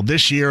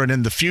 this year and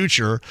in the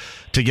future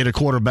to get a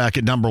quarterback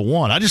at number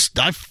 1. I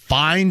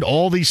find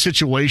all these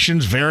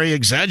situations very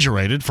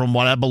exaggerated from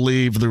what I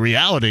believe the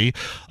reality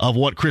of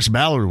what Chris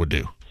Ballard would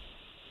do.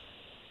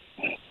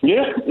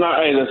 Yeah, no,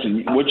 hey,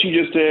 listen, what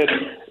you just said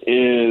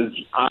is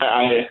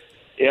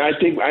I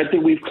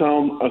think we've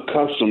come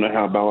accustomed to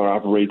how Ballard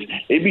operates.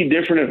 It'd be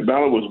different if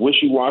Ballard was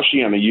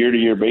wishy-washy on a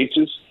year-to-year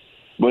basis.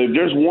 But if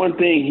there's one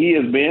thing he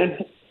has been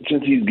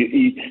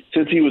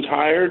since he was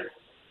hired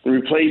to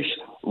replace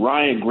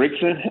Ryan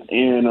Grigson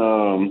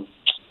in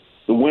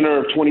the winter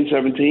of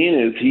 2017,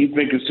 is he's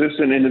been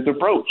consistent in his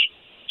approach.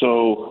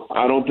 So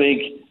I don't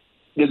think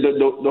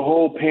the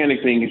whole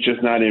panic thing is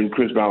just not in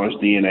Chris Ballard's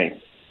DNA.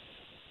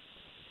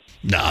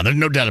 No, there's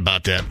no doubt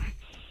about that.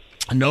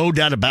 No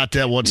doubt about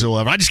that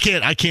whatsoever. I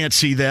can't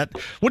see that.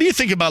 What do you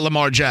think about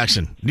Lamar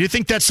Jackson? Do you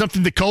think that's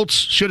something the Colts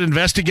should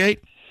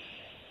investigate?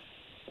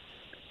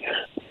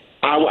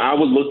 I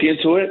would look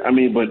into it.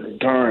 But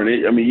darn it.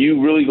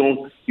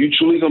 You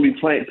truly gonna be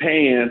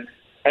paying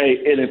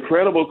an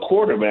incredible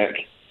quarterback,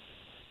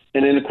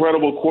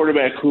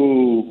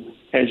 who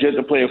has yet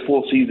to play a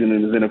full season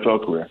in his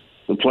NFL career,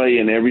 to play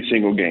in every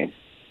single game.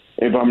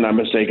 If I'm not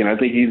mistaken, I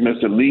think he's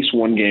missed at least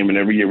one game in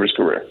every year of his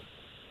career,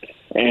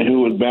 and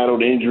who has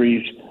battled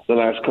injuries the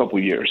last couple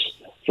of years.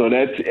 So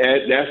that's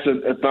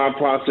a thought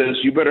process.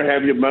 You better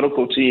have your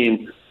medical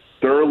team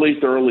thoroughly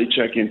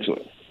check into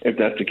it if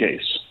that's the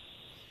case.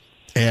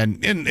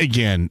 And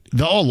again,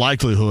 the all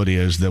likelihood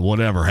is that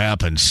whatever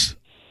happens,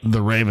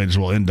 the Ravens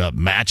will end up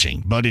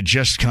matching. But it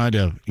just kind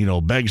of,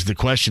 begs the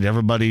question.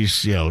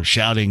 Everybody's,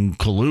 shouting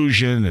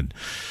collusion, and,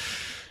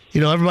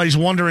 everybody's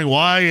wondering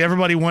why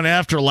everybody went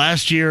after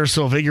last year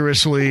so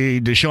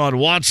vigorously Deshaun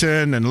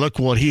Watson, and look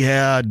what he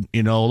had,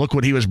 look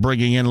what he was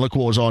bringing in, look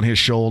what was on his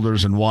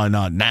shoulders, and why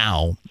not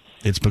now?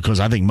 It's because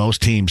I think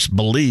most teams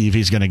believe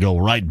he's going to go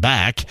right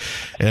back.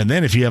 And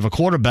then if you have a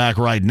quarterback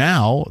right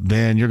now,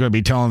 then you're going to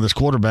be telling this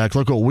quarterback,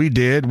 look what we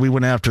did. We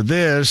went after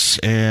this,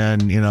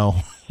 and,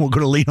 we're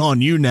going to lean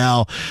on you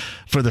now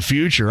for the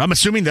future. I'm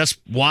assuming that's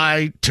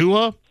why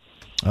Tua,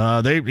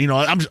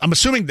 I'm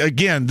assuming,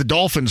 again, the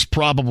Dolphins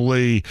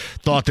probably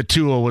thought that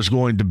Tua was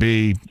going to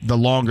be the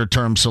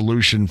longer-term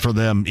solution for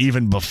them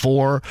even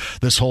before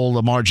this whole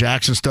Lamar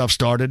Jackson stuff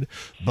started.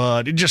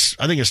 But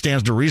I think it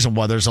stands to reason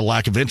why there's a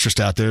lack of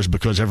interest out there is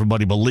because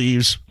everybody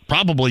believes,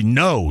 probably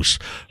knows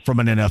from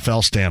an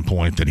NFL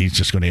standpoint that he's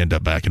just going to end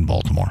up back in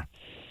Baltimore.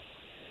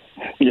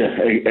 Yeah,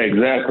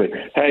 exactly.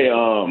 Hey,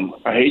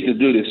 I hate to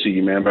do this to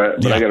you, man,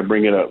 but I got to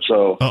bring it up.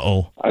 So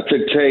I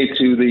took Tay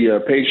to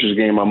the Pacers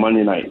game on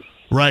Monday night.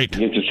 Right.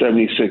 Against the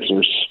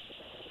 76ers.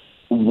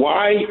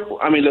 Why?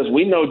 I mean, listen,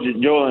 we know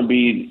Joel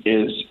Embiid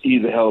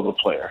he's a hell of a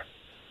player.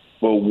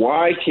 But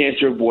why can't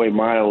your boy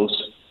Miles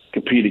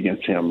compete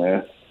against him,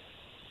 man?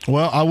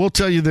 Well, I will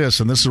tell you this,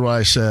 and this is what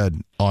I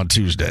said on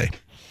Tuesday.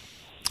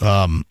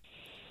 To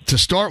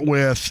start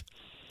with,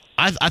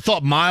 I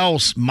thought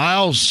Miles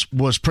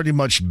was pretty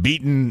much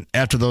beaten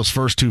after those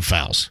first two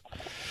fouls.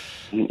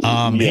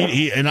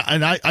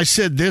 I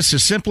said this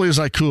as simply as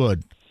I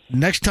could.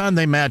 Next time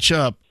they match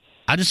up,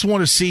 I just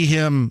want to see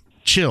him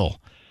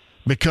chill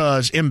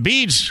because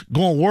Embiid's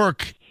going to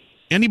work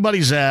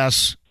anybody's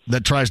ass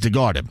that tries to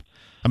guard him.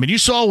 I mean, you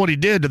saw what he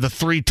did to the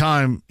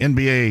 3-time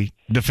NBA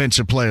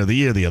Defensive Player of the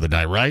Year the other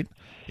night, right?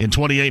 In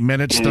 28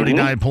 minutes,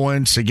 39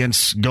 points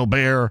against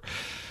Gobert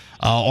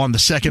on the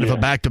second of a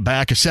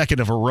back-to-back, a second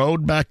of a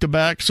road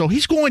back-to-back. So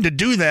he's going to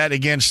do that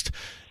against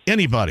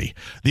anybody.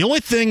 The only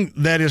thing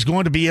that is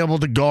going to be able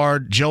to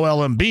guard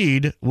Joel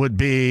Embiid would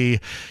be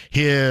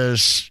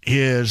his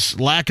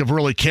lack of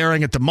really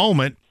caring at the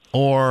moment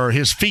or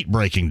his feet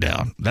breaking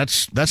down.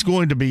 That's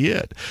going to be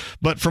it.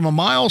 But from a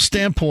Miles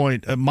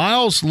standpoint,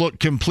 Miles looked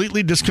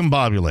completely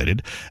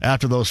discombobulated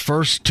after those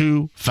first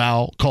two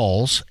foul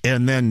calls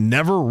and then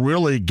never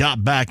really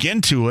got back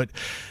into it.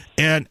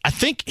 And I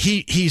think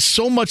he's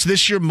so much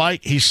this year,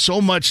 Mike, he's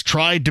so much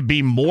tried to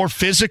be more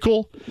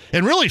physical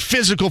and really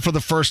physical for the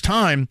first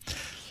time.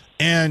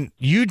 And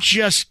you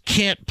just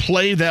can't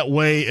play that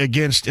way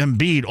against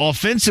Embiid.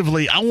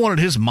 Offensively, I wanted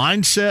his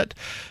mindset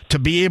to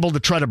be able to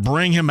try to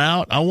bring him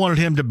out. I wanted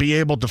him to be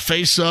able to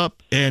face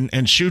up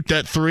and shoot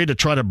that three to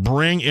try to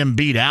bring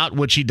Embiid out,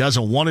 which he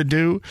doesn't want to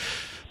do.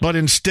 But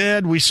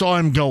instead, we saw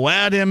him go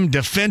at him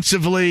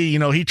defensively.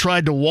 He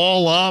tried to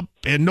wall up,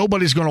 and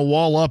nobody's going to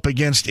wall up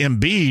against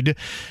Embiid.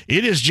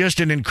 It is just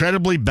an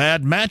incredibly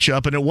bad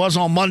matchup, and it was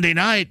on Monday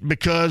night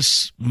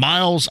because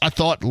Miles, I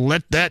thought,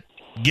 let that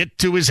get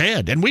to his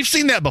head. And we've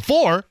seen that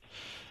before.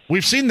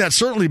 We've seen that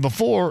certainly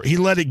before. He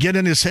let it get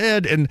in his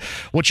head, and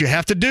what you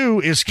have to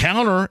do is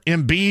counter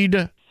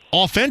Embiid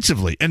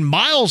offensively. And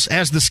Miles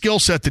has the skill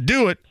set to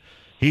do it.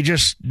 He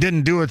just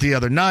didn't do it the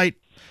other night.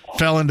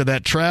 Fell into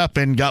that trap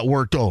and got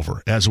worked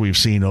over, as we've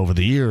seen over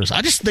the years.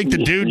 I just think the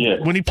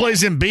dude, when he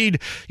plays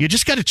Embiid, you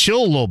just got to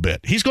chill a little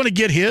bit. He's going to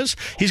get his.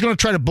 He's going to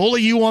try to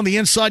bully you on the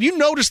inside. You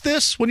noticed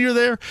this when you're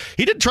there?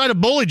 He didn't try to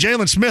bully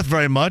Jalen Smith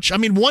very much. I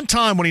mean, one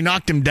time when he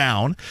knocked him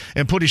down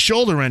and put his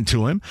shoulder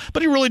into him,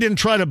 but he really didn't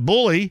try to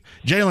bully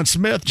Jalen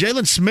Smith.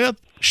 Jalen Smith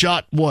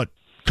shot,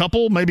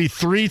 couple, maybe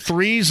 3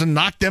 threes and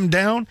knocked them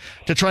down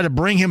to try to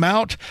bring him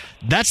out.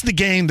 That's the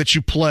game that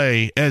you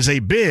play as a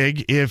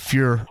big if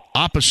your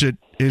opposite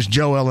is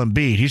Joel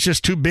Embiid. He's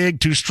just too big,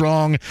 too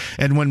strong,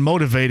 and when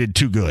motivated,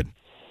 too good.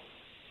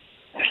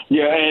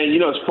 Yeah, and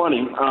it's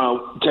funny.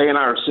 Tay and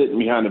I are sitting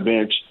behind the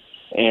bench,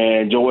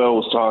 and Joel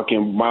was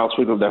talking. Miles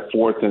picked up that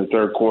fourth and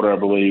third quarter, I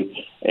believe,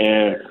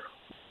 and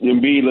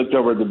Embiid looked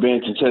over at the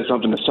bench and said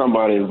something to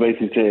somebody and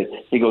basically said,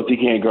 he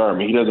can't guard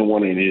me. He doesn't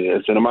want any of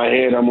this. And in my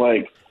head, I'm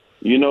like,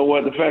 you know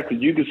what? The fact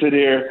that you can sit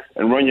here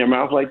and run your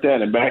mouth like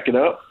that and back it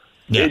up,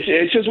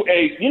 it's just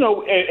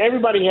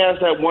everybody has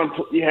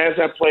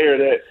that player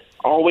that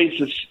always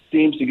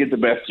seems to get the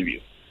best of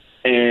you.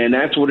 And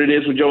that's what it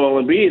is with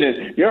Joel Embiid.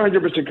 And you're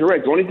 100%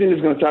 correct. The only thing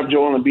that's going to stop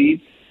Joel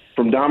Embiid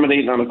from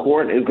dominating on the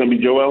court is going to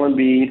be Joel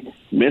Embiid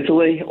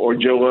mentally or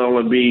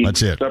Joel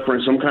Embiid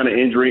suffering some kind of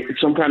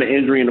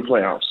injury in the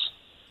playoffs.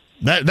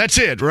 That's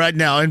it right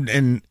now.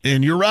 And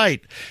you're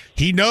right.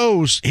 He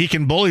knows he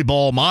can bully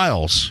ball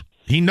Miles.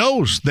 He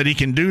knows that he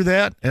can do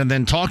that and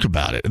then talk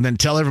about it and then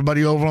tell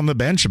everybody over on the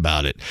bench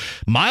about it.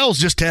 Miles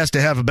just has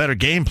to have a better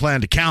game plan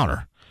to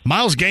counter.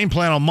 Miles' game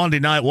plan on Monday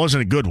night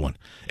wasn't a good one.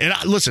 And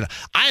listen,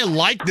 I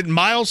like that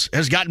Miles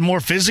has gotten more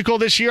physical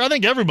this year. I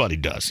think everybody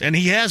does. And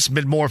he has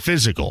been more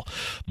physical.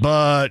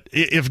 But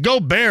if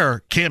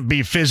Gobert can't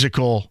be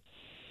physical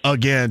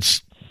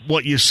against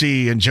what you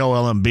see in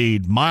Joel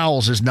Embiid,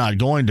 Miles is not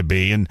going to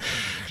be. And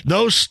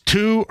those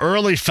 2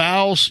 early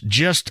fouls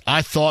just,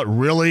 I thought,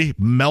 really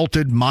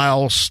melted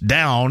Miles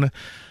down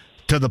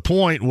to the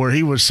point where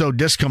he was so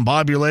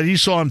discombobulated. You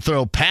saw him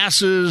throw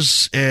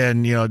passes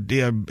and,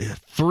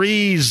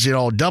 threes,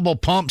 double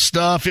pump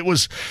stuff. It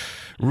was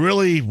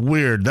really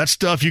weird. That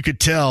stuff you could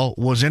tell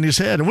was in his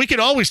head. And we could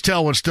always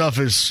tell when stuff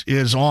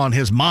is on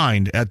his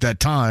mind at that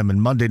time.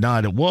 And Monday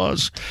night it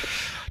was.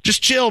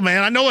 Just chill,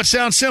 man. I know it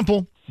sounds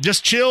simple.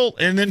 Just chill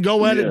and then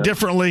go at it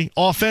differently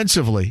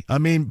offensively. I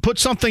mean, put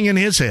something in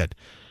his head.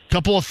 A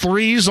couple of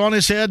threes on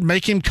his head,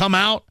 make him come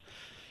out.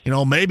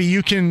 Maybe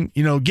you can,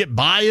 get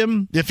by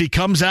him if he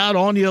comes out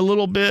on you a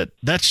little bit.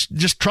 That's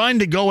just trying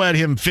to go at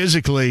him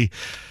physically.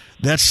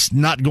 That's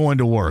not going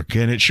to work,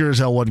 and it sure as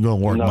hell wasn't going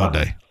to work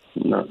Monday.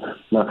 No.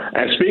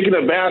 And speaking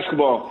of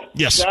basketball,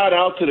 shout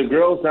out to the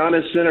girls down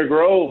in Center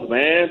Grove,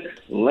 man.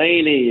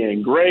 Laney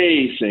and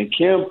Grace and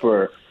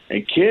Kemper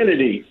and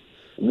Kennedy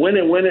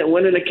winning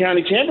the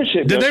county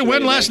championship. Did they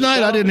win last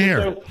night? I didn't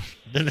hear.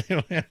 Did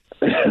they win?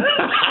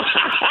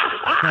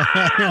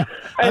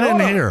 I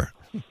didn't hear.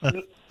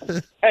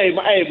 Hey,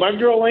 my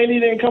girl Laney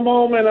didn't come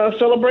home and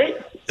celebrate?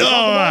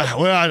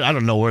 I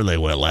don't know where they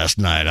went last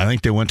night. I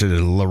think they went to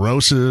the La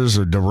Rosas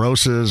or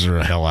DeRosas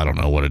or hell, I don't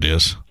know what it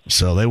is.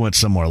 So they went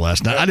somewhere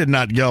last night. I did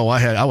not go.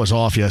 I was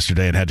off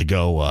yesterday and had to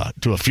go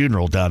to a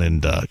funeral down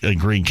in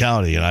Greene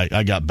County, and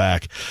I got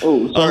back.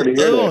 Oh, sorry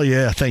to hear that. Oh,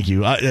 yeah, thank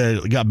you. I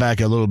got back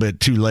a little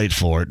bit too late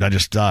for it.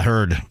 I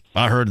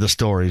heard the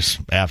stories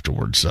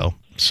afterwards. So.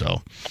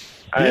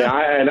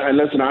 Yeah. And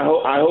listen, I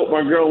hope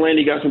my girl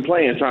Landy got some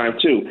playing time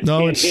too.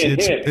 No,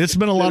 it's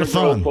been a lot of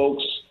fun,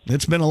 folks.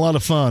 It's been a lot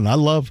of fun.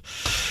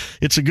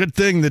 It's a good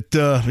thing that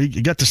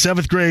you got the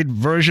 7th grade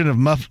version of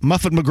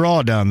Muffet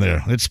McGraw down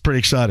there. It's pretty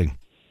exciting.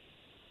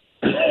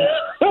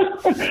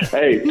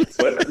 Hey,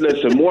 but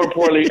listen, more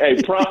importantly,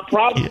 props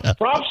to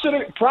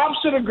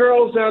the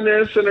girls down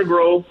there in Center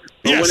Grove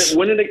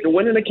winning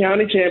the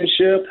county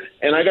championship.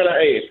 And I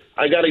gotta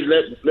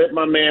let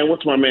my man,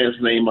 what's my man's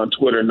name on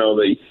Twitter, know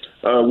that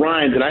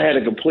Ryan, that I had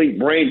a complete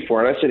brain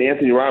for it. I said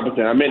Anthony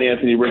Robinson. I meant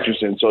Anthony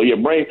Richardson. So yeah,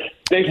 brain.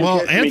 Thanks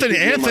for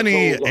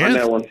Anthony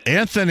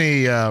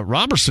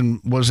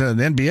Robertson was an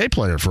NBA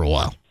player for a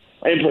while.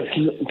 Hey, but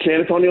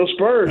San Antonio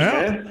Spurs,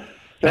 man.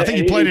 I think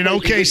he played in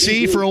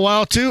OKC for a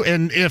while, too.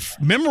 And if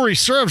memory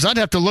serves, I'd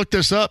have to look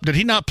this up. Did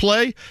he not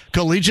play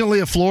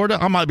collegiately at Florida?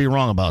 I might be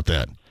wrong about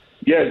that.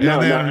 Yeah,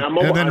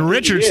 and then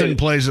Richardson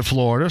plays at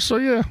Florida, so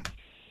yeah.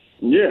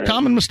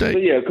 Common mistake.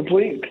 So,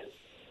 complete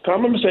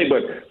common mistake.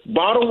 But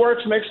Bottle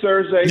Works next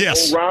Thursday.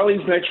 Yes.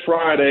 O'Reilly's next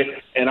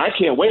Friday. And I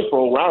can't wait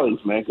for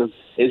O'Reilly's, man, because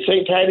it's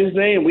St. Patty's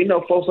Day, and we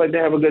know folks like to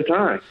have a good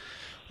time.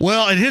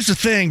 Well, and here's the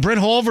thing. Brent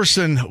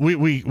Holverson,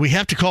 we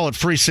have to call it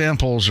free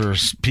samples or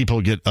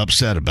people get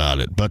upset about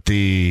it. But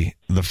the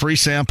free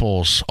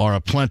samples are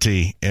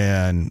aplenty.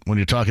 And when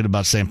you're talking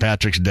about St.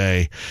 Patrick's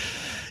Day,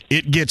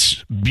 it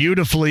gets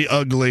beautifully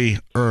ugly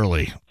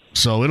early.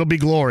 So it'll be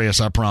glorious,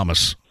 I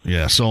promise.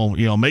 Yeah, so,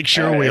 make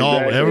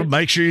sure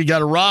make sure you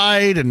got a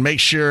ride and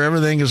make sure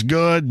everything is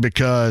good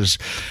because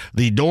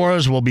the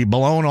doors will be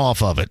blown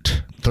off of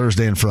it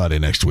Thursday and Friday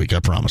next week,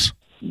 I promise.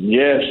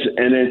 Yes,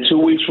 and then 2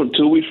 weeks from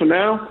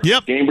now,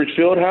 Cambridge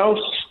Fieldhouse.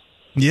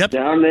 Yep.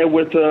 Down there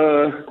with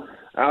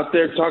out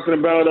there talking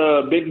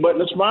about Big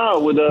Button and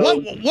Smile with what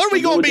are we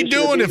going to be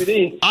doing if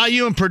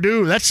IU and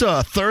Purdue? That's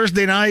a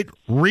Thursday night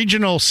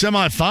regional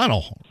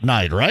semifinal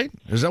night, right?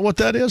 Is that what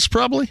that is?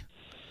 Probably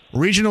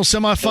regional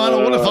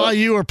semifinal. What if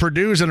IU or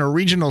Purdue's in a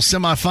regional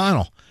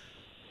semifinal?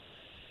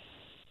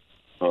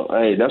 Oh,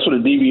 hey, that's what a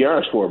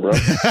DVR is for, bro.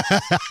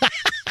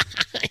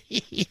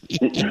 Hey,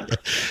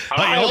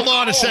 hold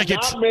on a second.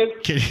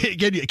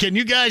 Can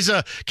you guys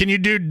can you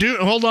do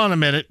hold on a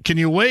minute. Can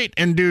you wait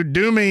and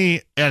do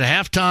me at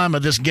halftime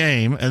of this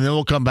game and then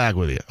we'll come back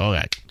with you.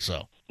 Okay.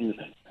 So and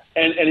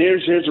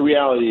here's the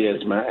reality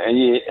is, man,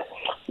 and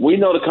we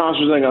know the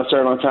concerts ain't gonna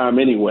start on time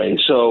anyway,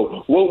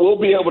 so we'll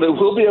be able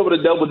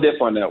to double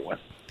dip on that one.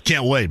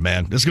 Can't wait,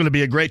 man. It's gonna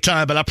be a great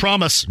time, but I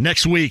promise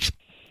next week,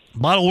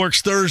 Bottle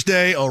Works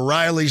Thursday,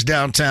 O'Reilly's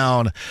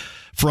downtown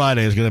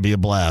Friday is going to be a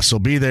blast. So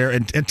be there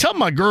and tell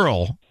my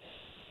girl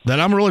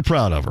that I'm really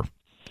proud of her.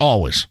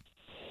 Always.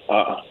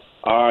 All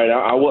right.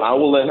 I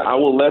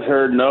will let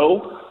her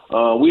know.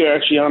 We are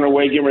actually on our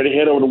way, getting ready to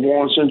head over to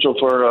Warren Central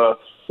for a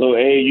little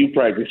AAU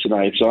practice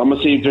tonight. So I'm going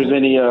to see if there's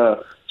any,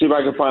 see if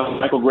I can find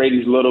Michael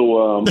Grady's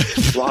little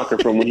locker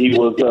from when he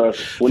was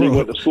he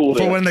went to school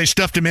there. For when they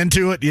stuffed him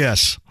into it,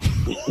 yes.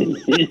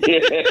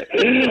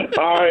 Yeah.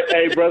 All right,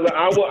 hey brother,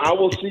 I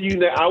will see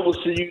you. I will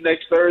see you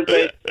next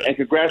Thursday, and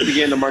congrats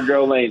again to my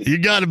girl Lane. You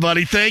got it,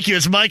 buddy. Thank you.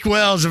 It's Mike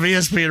Wells of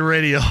ESPN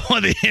Radio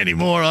on the Andy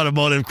Moore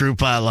Automotive Group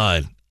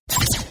hotline.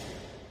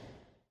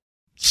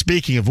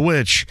 Speaking of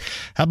which,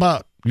 how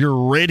about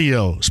your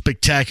radio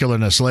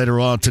spectacularness later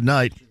on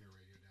tonight?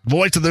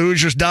 Voice of the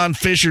Hoosiers, Don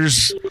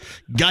Fisher's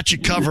got you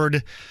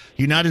covered.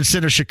 United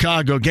Center,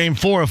 Chicago, Game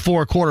 4 of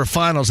 4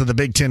 quarterfinals of the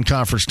Big Ten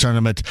Conference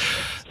Tournament.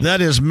 That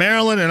is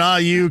Maryland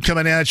and IU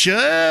coming at you.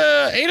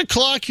 8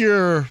 o'clock,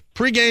 your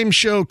pregame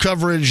show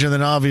coverage, and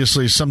then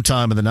obviously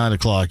sometime in the 9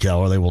 o'clock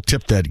hour, they will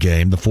tip that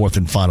game, the fourth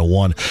and final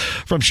one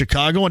from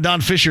Chicago. And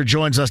Don Fisher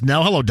joins us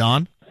now. Hello,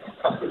 Don.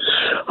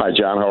 Hi,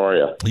 John. How are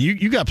you?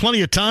 You got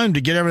plenty of time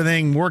to get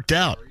everything worked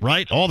out,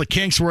 right? All the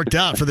kinks worked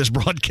out for this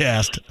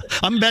broadcast.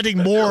 I'm betting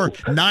more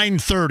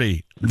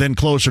 9:30 than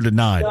closer to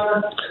 9.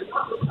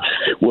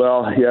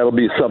 Well, yeah, it'll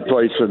be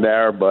someplace in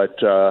there, but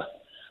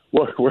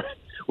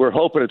we're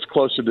hoping it's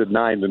closer to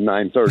 9 than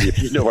 9:30.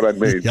 If you know what I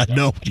mean. I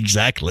know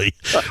exactly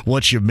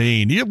what you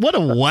mean. What a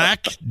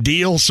whack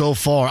deal so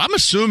far. I'm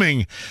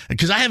assuming,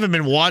 because I haven't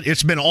been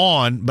it's been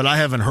on, but I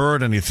haven't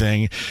heard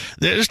anything.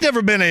 There's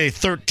never been a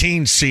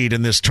 13 seed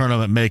in this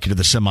tournament make it to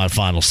the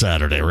semifinal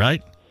Saturday,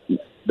 right?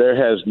 There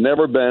has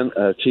never been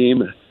a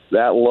team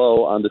that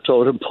low on the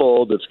totem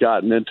pole that's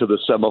gotten into the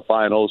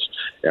semifinals,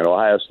 and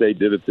Ohio State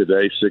did it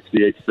today,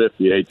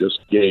 68-58. This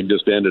game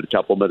just ended a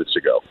couple minutes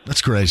ago.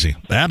 That's crazy.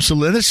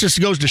 Absolutely. This just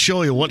goes to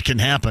show you what can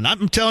happen.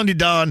 I'm telling you,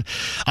 Don,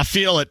 I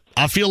feel it.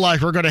 I feel like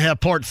we're going to have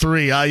part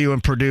 3, IU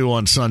and Purdue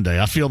on Sunday.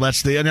 I feel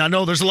and I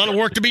know there's a lot of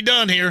work to be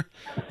done here,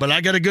 but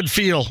I got a good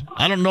feel.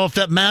 I don't know if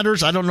that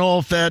matters. I don't know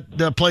if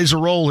that plays a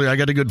role here. I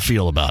got a good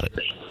feel about it.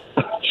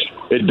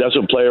 It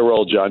doesn't play a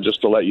role, John,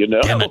 just to let you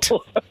know. Damn it.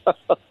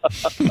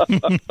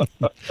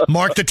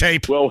 Mark the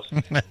tape. Well,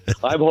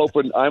 I'm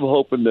hoping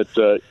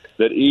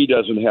that E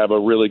doesn't have a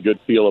really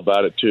good feel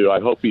about it, too. I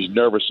hope he's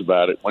nervous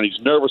about it. When he's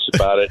nervous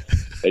about it,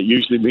 it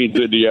usually means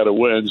Indiana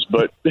wins.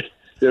 But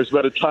there's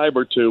been a time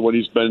or two when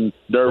he's been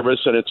nervous,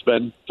 and it's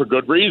been for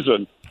good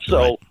reason.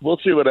 So we'll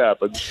see what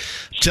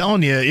happens.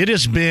 Telling you, it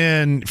has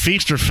been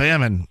feast or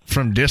famine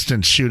from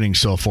distance shooting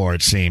so far,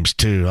 it seems,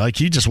 too. Like,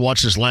 you just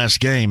watched this last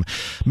game.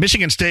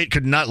 Michigan State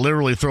could not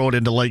literally throw it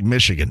into Lake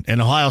Michigan,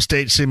 and Ohio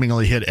State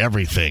seemingly hit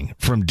everything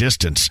from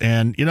distance.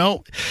 And,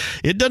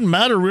 it doesn't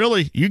matter,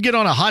 really. You get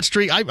on a hot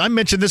streak. I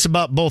mentioned this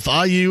about both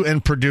IU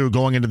and Purdue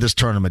going into this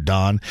tournament,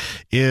 Don,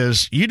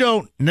 is you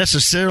don't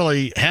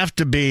necessarily have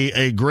to be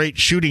a great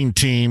shooting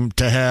team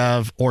to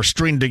have or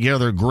string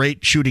together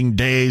great shooting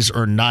days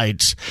or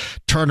nights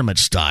tournament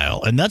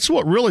style. And that's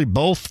what really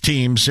both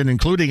teams, and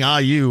including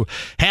IU,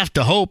 have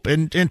to hope.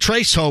 And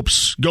Trace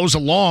hopes goes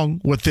along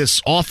with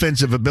this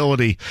offensive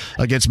ability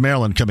against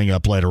Maryland coming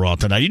up later on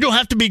tonight. You don't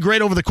have to be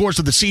great over the course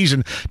of the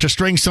season to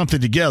string something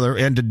together,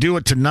 and to do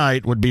it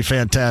tonight would be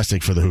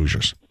fantastic for the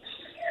Hoosiers.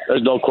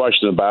 There's no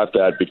question about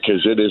that,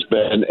 because it has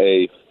been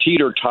a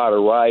teeter-totter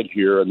ride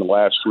here in the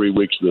last 3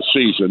 weeks of the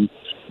season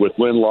with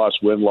win-loss,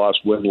 win-loss,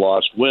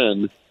 win-loss,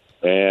 win.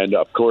 And,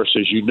 of course,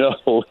 as you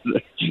know,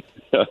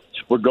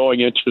 we're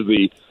going into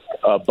the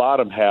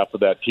bottom half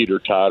of that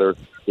teeter-totter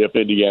if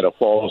Indiana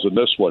falls in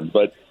this one.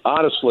 But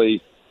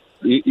honestly,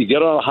 you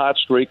get on a hot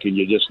streak and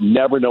you just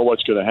never know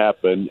what's going to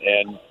happen.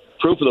 And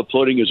proof of the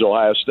pudding is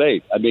Ohio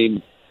State. I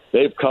mean,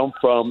 they've come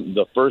from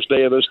the first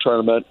day of this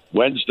tournament,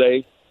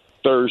 Wednesday,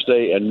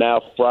 Thursday, and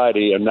now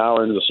Friday, and now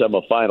we're into the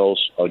semifinals.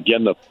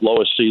 Again, the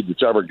lowest seed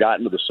that's ever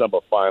gotten to the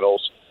semifinals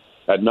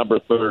at number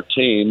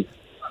 13.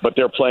 But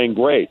they're playing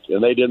great,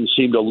 and they didn't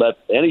seem to let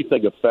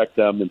anything affect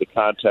them in the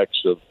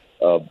context of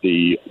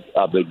the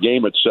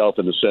game itself,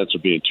 in the sense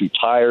of being too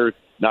tired,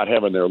 not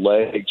having their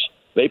legs.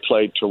 They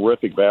played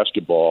terrific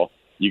basketball.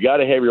 You got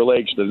to have your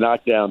legs to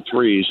knock down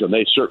threes, and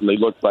they certainly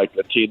looked like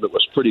a team that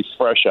was pretty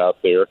fresh out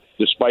there,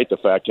 despite the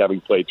fact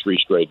having played 3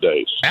 straight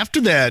days. After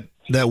that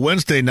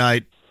Wednesday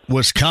night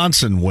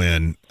Wisconsin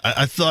win,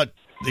 I thought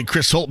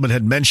Chris Holtman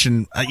had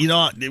mentioned,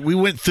 we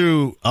went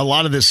through a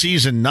lot of the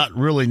season not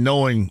really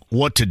knowing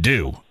what to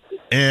do.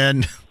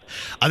 And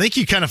I think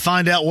you kind of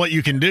find out what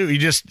you can do.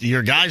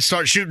 Your guys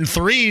start shooting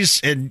threes,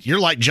 and you're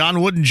like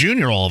John Wooden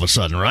Jr. all of a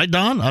sudden, right,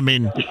 Don? I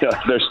mean,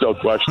 yeah, there's no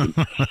question.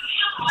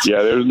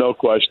 There's no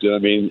question. I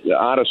mean,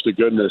 honest to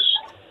goodness,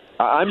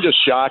 I'm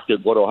just shocked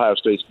at what Ohio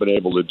State's been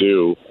able to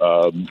do,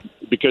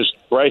 because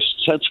Bryce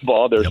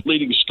Sensabaugh, their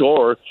leading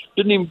scorer,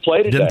 didn't even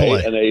play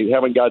today. And they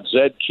haven't got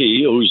Zed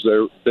Key, who's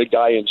their big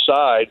guy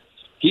inside.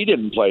 He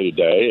didn't play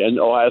today, and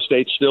Ohio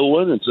State's still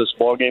winning this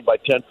ball game by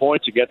 10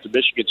 points against the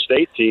Michigan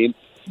State team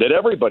that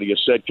everybody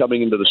has said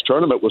coming into this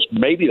tournament was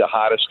maybe the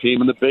hottest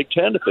team in the Big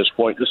Ten at this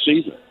point in the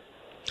season.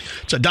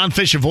 So Don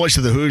Fisher, voice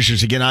of the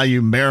Hoosiers, again,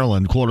 IU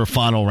Maryland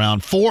quarterfinal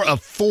round, 4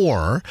 of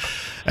 4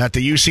 at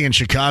the UC in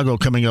Chicago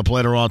coming up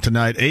later on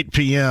tonight, 8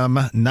 p.m.,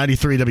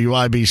 93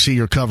 WIBC.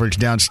 Your coverage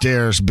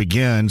downstairs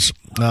begins.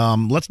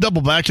 Let's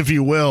double back, if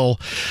you will,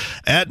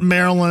 at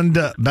Maryland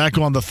back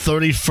on the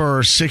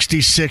 31st,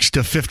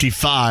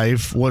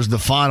 66-55 was the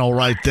final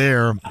right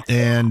there.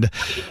 And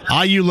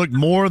IU looked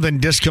more than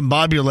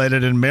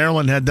discombobulated, and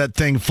Maryland had that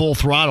thing full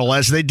throttle,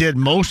 as they did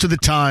most of the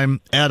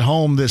time at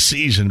home this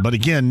season. But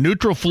again,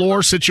 neutral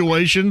floor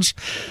situations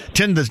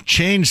tend to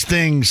change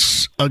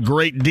things a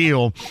great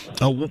deal.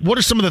 What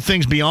are some of the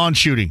things beyond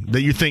shooting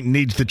that you think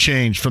needs to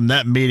change from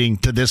that meeting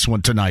to this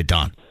one tonight,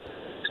 Don?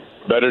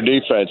 Better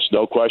defense,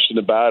 no question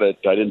about it.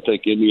 I didn't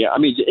think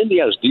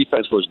Indiana's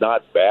defense was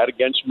not bad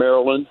against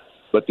Maryland,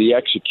 but the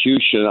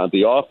execution on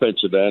the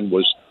offensive end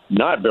was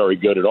not very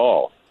good at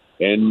all.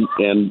 And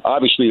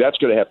obviously that's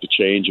going to have to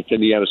change if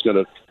Indiana's going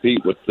to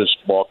compete with this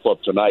ball club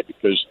tonight,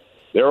 because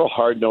they're a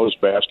hard-nosed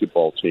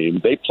basketball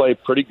team. They play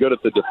pretty good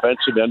at the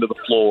defensive end of the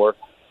floor,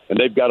 and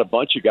they've got a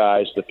bunch of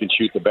guys that can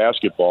shoot the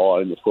basketball.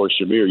 And, of course,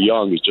 Jameer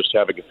Young is just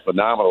having a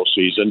phenomenal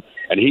season,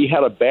 and he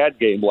had a bad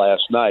game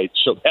last night,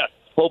 so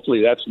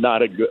hopefully that's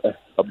not a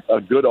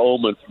good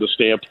omen from the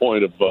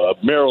standpoint of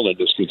Maryland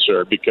is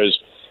concerned, because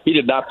he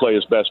did not play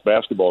his best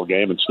basketball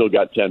game and still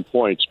got 10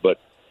 points.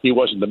 But he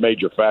wasn't the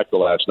major factor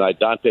last night.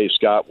 Dante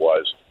Scott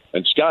was.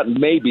 And Scott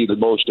may be the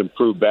most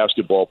improved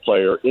basketball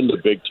player in the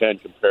Big Ten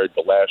compared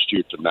to last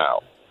year to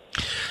now.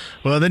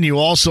 Well, then you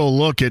also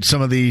look at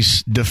some of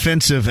these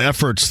defensive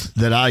efforts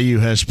that IU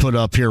has put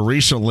up here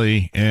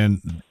recently,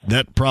 and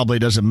that probably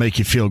doesn't make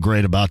you feel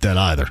great about that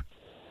either.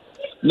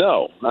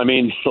 No. I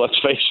mean, let's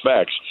face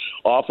facts.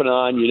 Off and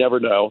on, you never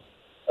know.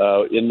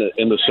 In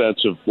the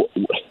sense of,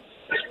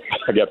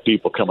 I got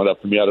people coming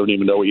up to me. I don't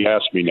even know what you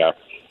asked me now.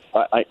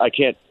 I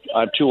can't.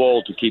 I'm too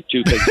old to keep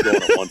two things going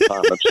at one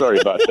time. I'm sorry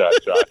about that,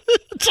 John.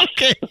 It's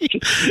okay.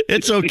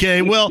 It's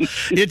okay. Well,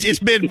 it's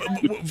been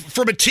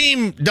from a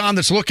team, Don,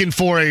 that's looking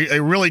for a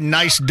really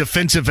nice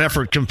defensive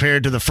effort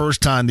compared to the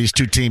first time these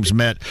two teams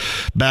met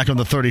back on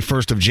the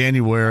 31st of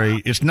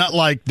January. It's not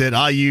like that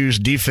IU's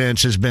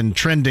defense has been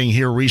trending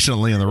here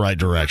recently in the right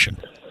direction.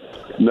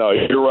 No,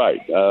 you're right.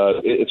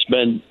 It's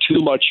been too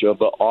much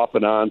of an off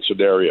and on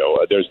scenario.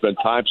 There's been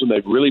times when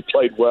they've really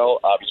played well,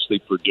 obviously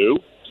Purdue.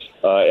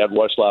 At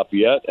West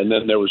Lafayette, and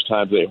then there was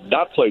times they have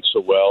not played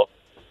so well,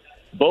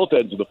 both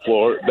ends of the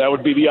floor. That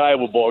would be the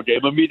Iowa ball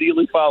game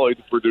immediately following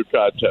the Purdue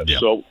contest. Yep.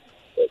 So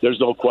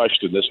there's no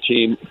question this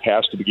team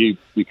has to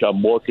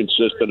become more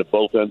consistent at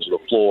both ends of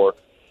the floor.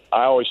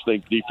 I always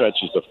think defense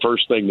is the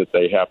first thing that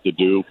they have to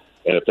do,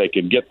 and if they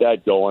can get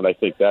that going, I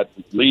think that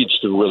leads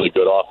to really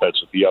good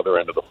offense at the other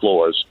end of the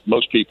floor, as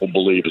most people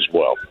believe as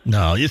well.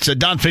 No, it's a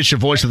Don Fisher,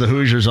 voice of the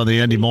Hoosiers on the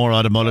Andy Moore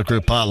Automotive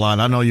Group hotline.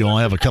 I know you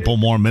only have a couple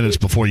more minutes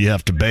before you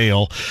have to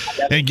bail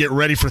and get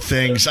ready for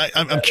things.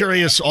 I'm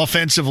curious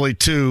offensively,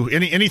 too.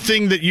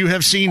 Anything that you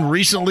have seen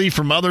recently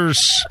from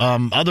others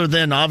other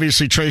than,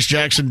 obviously, Trace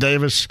Jackson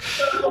Davis?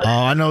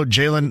 I know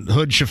Jalen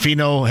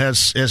Hood-Schifino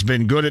has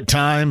been good at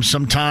times.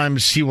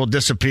 Sometimes he will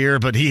disappear,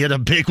 but he hit a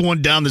big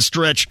one down the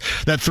stretch.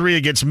 That three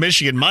against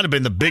Michigan might have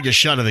been the biggest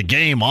shot of the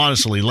game,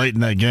 honestly, late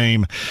in that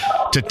game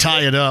to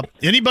tie it up.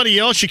 Anybody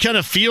else you kind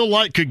of feel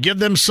like could give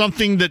them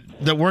something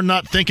that we're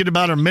not thinking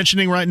about or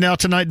mentioning right now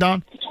tonight,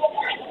 Don?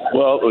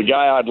 Well, the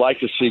guy I'd like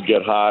to see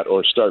get hot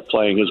or start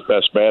playing his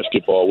best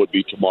basketball would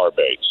be Tamar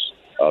Bates.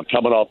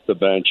 Coming off the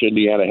bench,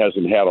 Indiana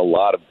hasn't had a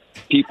lot of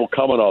people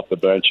coming off the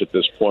bench at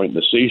this point in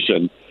the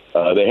season.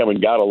 They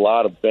haven't got a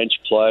lot of bench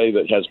play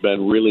that has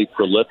been really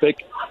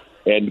prolific.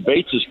 And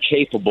Bates is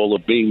capable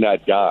of being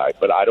that guy,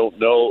 but I don't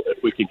know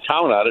if we can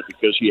count on it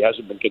because he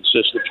hasn't been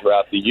consistent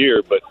throughout the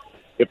year. But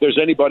if there's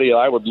anybody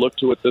I would look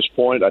to at this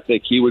point, I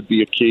think he would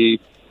be a key.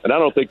 And I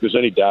don't think there's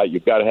any doubt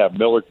you've got to have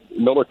Miller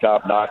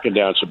Kopp knocking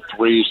down some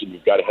threes, and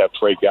you've got to have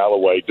Trey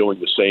Galloway doing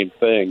the same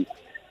thing.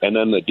 And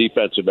then the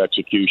defensive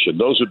execution.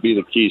 Those would be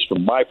the keys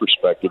from my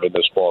perspective in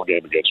this ball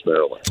game against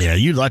Maryland. Yeah,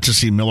 you'd like to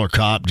see Miller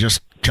Kopp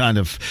just kind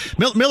of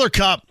Miller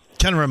Kopp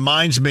kind of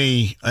reminds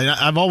me, and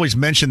I've always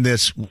mentioned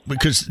this,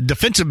 because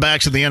defensive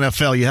backs in the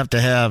NFL, you have to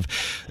have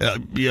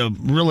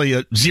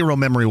really zero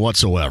memory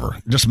whatsoever.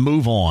 Just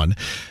move on.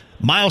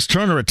 Miles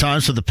Turner at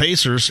times for the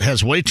Pacers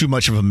has way too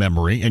much of a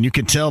memory, and you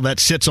can tell that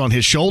sits on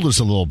his shoulders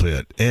a little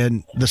bit.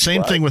 And the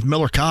same thing with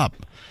Miller Kopp.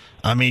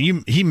 I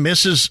mean, he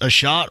misses a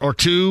shot or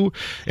two,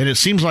 and it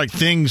seems like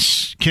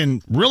things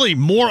can really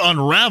more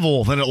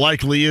unravel than it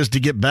likely is to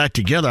get back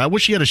together. I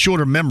wish he had a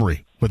shorter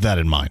memory with that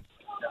in mind.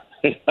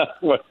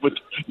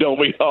 Don't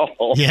we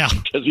all? Yeah.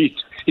 Because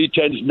he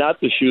tends not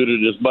to shoot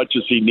it as much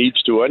as he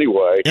needs to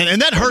anyway.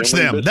 And that hurts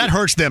them. That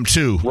hurts them,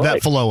 too, right.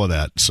 That flow of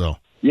that. So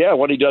yeah,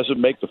 when he doesn't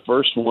make the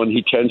first one,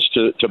 he tends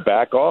to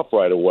back off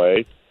right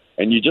away.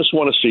 And you just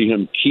want to see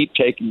him keep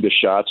taking the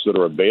shots that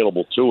are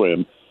available to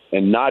him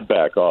and not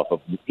back off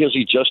of them, because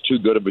he's just too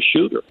good of a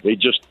shooter. He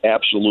just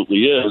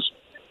absolutely is.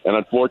 And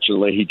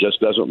unfortunately, he just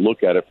doesn't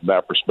look at it from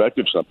that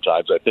perspective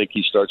sometimes. I think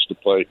he starts to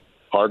play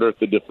harder at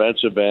the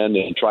defensive end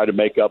and try to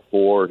make up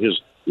for his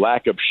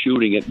lack of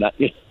shooting it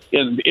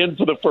in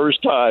for the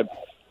first time.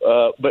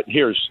 But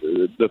here's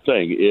the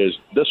thing is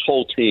this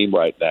whole team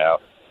right now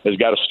has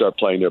got to start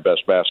playing their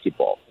best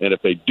basketball. And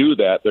if they do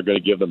that, they're going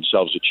to give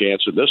themselves a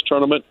chance in this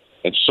tournament,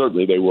 and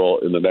certainly they will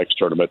in the next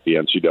tournament, the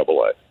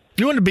NCAA.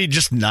 You want to be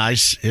just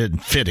nice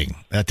and fitting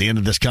at the end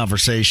of this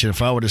conversation.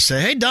 If I were to say,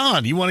 hey,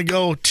 Don, you want to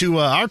go to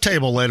our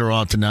table later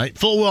on tonight,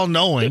 full well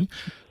knowing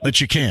that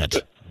you can't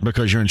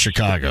because you're in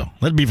Chicago.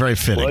 That'd be very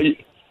fitting. Well,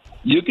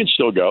 you can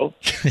still go.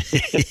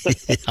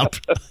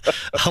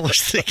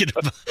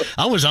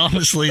 I was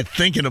honestly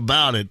thinking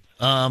about it.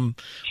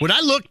 Would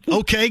I look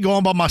okay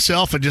going by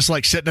myself and just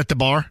like sitting at the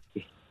bar?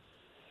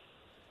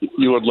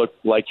 You would look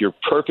like you're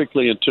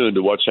perfectly in tune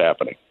to what's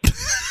happening.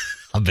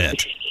 I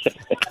bet.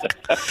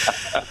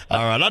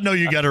 All right. I know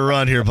you got to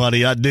run here,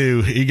 buddy. I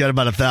do. You got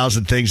about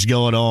 1,000 things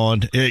going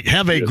on.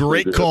 Have a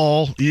great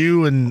call,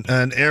 you and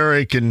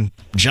Eric and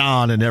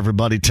John and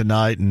everybody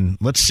tonight. And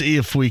let's see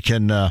if we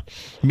can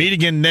meet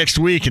again next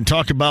week and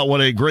talk about what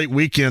a great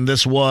weekend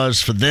this was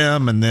for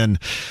them, and then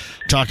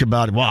talk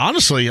about it. Well,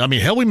 honestly, I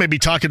mean, hell, we may be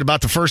talking about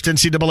the first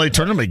NCAA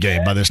tournament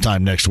game by this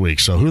time next week.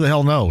 So who the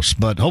hell knows?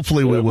 But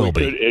hopefully we will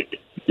be.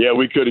 Yeah,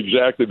 we could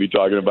exactly be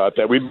talking about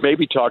that. We may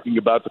be talking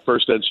about the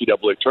first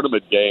NCAA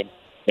tournament game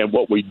and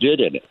what we did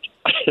in it.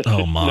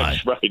 Oh, my.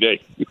 Next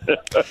Friday.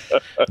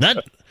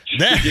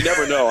 You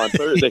never know on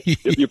Thursday.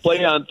 If you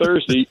play on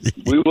Thursday,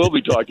 we will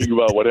be talking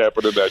about what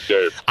happened in that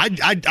game.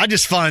 I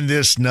just find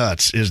this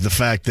nuts is the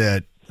fact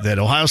that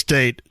Ohio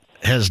State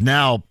has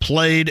now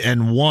played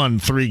and won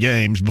 3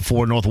 games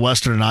before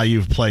Northwestern and IU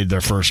have played their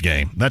first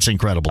game. That's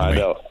incredible to me. I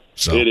know.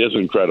 So. It is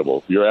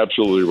incredible. You're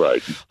absolutely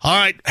right. All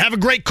right. Have a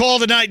great call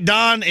tonight,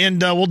 Don,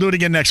 and we'll do it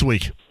again next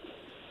week.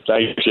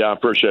 Thanks, yeah. I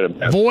appreciate it,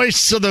 man.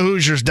 Voice of the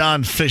Hoosiers,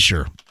 Don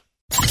Fisher.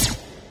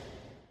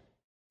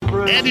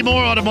 Andy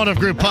Moore, Automotive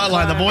Group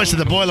Hotline. The voice of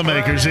the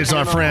Boilermakers is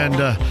our friend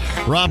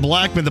Rob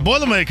Blackman. The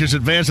Boilermakers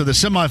advance to the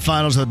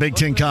semifinals of the Big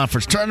Ten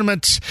Conference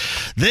Tournament.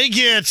 They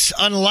get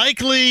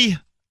unlikely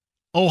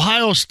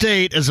Ohio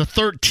State as a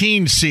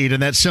 13 seed in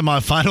that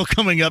semifinal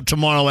coming up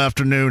tomorrow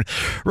afternoon.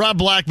 Rob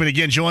Blackman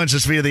again joins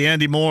us via the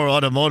Andy Moore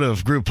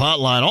Automotive Group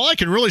Hotline. All I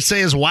can really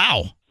say is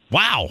wow.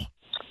 Wow.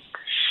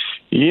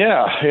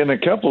 Yeah, in a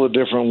couple of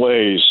different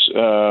ways.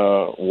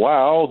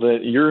 Wow, that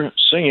you're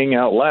singing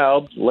out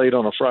loud late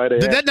on a Friday.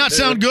 Did that not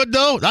sound good,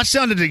 though? That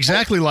sounded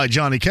exactly like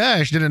Johnny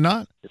Cash, did it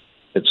not?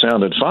 It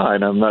sounded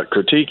fine. I'm not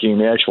critiquing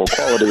the actual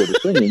quality of the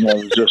singing. I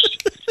was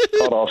just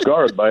caught off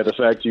guard by the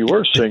fact you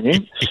were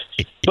singing.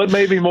 But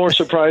maybe more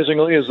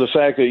surprisingly is the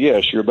fact that,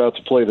 yes, you're about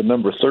to play the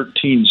number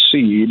 13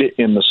 seed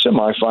in the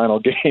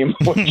semifinal game,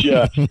 which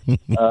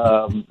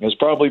has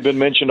probably been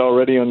mentioned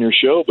already on your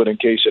show, but in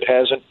case it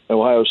hasn't,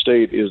 Ohio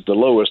State is the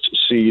lowest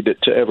seed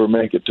to ever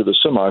make it to the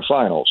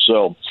semifinals.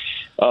 So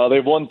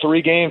they've won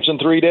 3 games in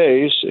 3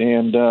 days,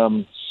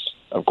 and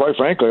quite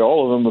frankly,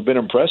 all of them have been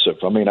impressive.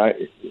 I mean,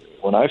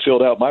 when I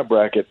filled out my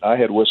bracket, I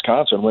had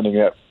Wisconsin winning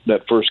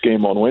that first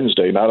game on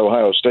Wednesday, not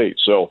Ohio State.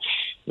 So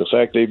the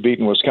fact they've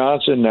beaten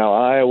Wisconsin, now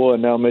Iowa,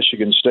 and now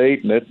Michigan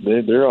State, and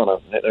they're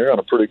on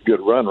a pretty good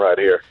run right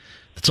here.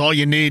 That's all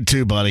you need,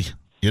 too, buddy.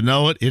 You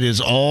know it. It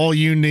is all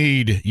you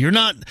need. You're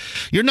not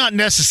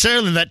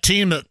necessarily that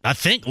team that I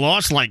think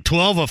lost like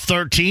 12 of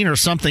 13 or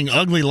something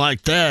ugly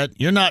like that.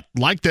 You're not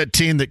like that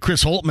team that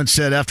Chris Holtmann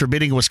said after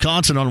beating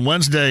Wisconsin on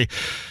Wednesday.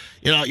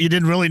 You know, you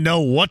didn't really know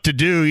what to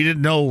do. You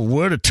didn't know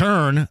where to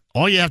turn.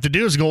 All you have to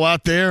do is go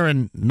out there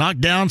and knock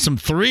down some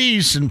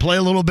threes and play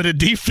a little bit of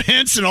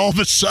defense, and all of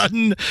a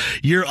sudden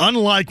you're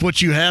unlike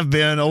what you have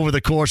been over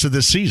the course of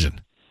this season.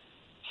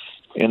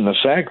 And the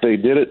fact they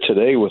did it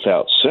today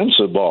without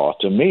Sensabaugh,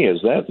 to me,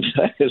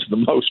 that is the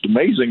most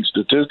amazing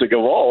statistic of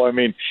all. I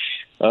mean,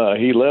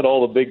 he led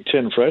all the Big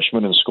Ten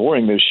freshmen in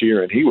scoring this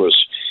year, and he was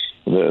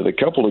the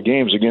couple of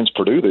games against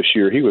Purdue this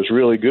year, he was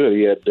really good.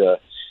 He had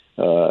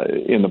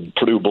in the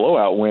Purdue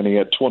blowout win, he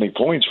had 20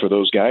 points for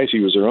those guys. He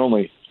was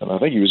I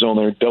think he was on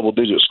their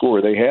double-digit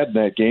score they had in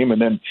that game.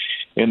 And then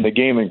in the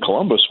game in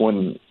Columbus,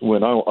 when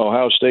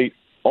Ohio State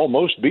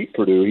almost beat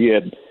Purdue,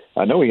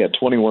 I know he had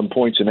 21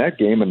 points in that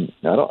game, and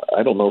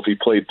I don't know if he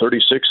played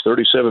 36,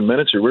 37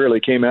 minutes. He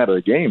rarely came out of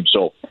the game.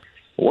 So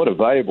what a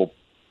valuable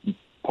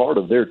part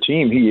of their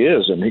team he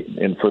is,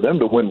 and for them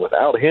to win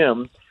without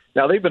him.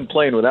 Now, they've been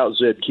playing without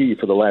Zed Key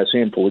for the last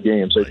handful of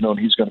games. They've known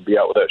he's going to be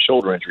out with that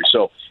shoulder injury.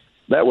 So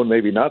that one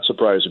maybe not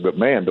surprising, but,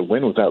 man, to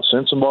win without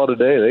Sensabaugh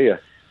today,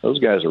 those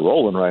guys are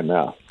rolling right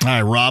now. All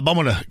right, Rob, I'm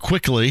going to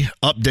quickly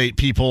update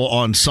people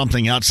on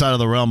something outside of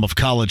the realm of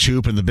college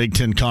hoop in the Big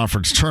Ten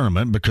Conference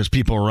Tournament because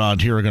people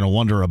around here are going to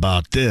wonder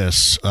about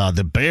this.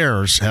 The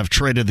Bears have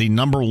traded the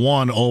number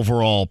 1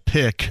 overall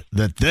pick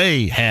that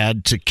they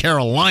had to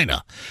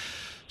Carolina.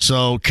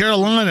 So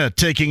Carolina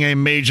taking a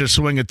major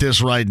swing at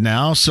this right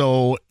now.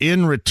 So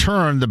in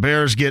return, the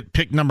Bears get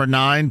pick number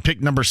 9,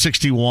 pick number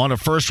 61, a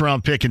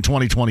first-round pick in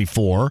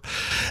 2024,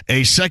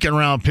 a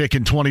second-round pick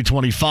in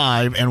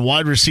 2025, and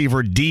wide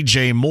receiver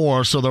DJ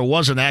Moore. So there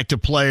was an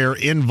active player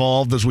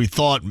involved as we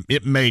thought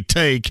it may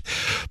take.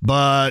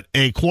 But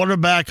a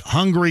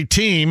quarterback-hungry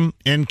team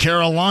in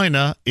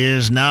Carolina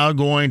is now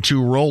going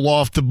to roll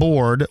off the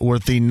board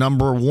with the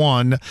number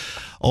 1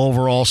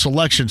 overall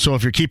selection. So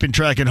if you're keeping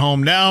track at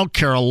home now,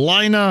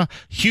 Carolina,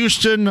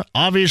 Houston,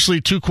 obviously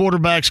 2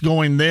 quarterbacks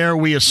going there.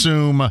 We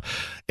assume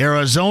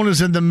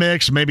Arizona's in the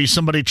mix. Maybe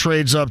somebody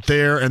trades up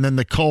there, and then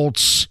the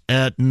Colts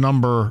at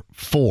number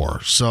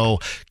 4. So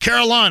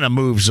Carolina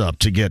moves up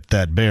to get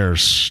that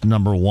Bears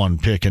number 1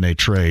 pick in a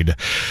trade.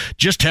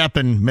 Just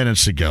happened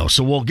minutes ago.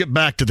 So we'll get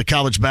back to the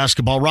college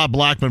basketball. Rob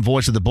Blackman,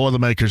 voice of the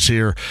Boilermakers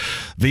here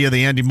via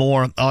the Andy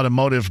Moore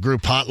Automotive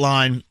Group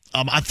hotline.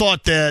 I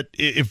thought that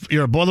if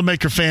you're a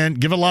Boilermaker fan,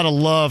 give a lot of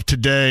love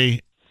today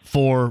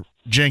for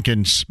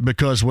Jenkins,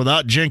 because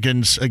without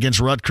Jenkins against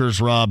Rutgers,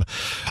 Rob,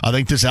 I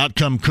think this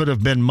outcome could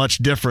have been much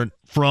different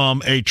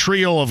from a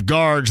trio of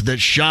guards that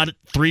shot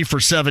 3 for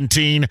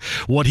 17.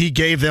 What he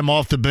gave them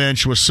off the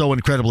bench was so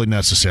incredibly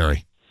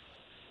necessary.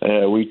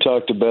 We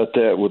talked about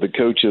that with the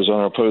coaches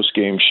on our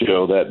post-game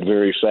show, that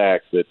very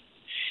fact that,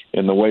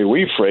 and the way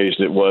we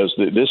phrased it was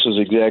that this is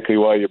exactly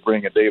why you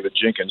bring a David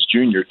Jenkins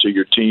Jr. to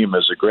your team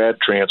as a grad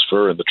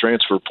transfer in the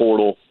transfer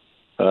portal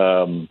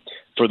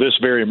for this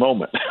very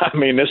moment. I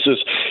mean, this is,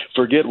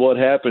 forget what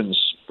happens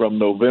from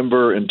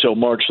November until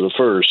March the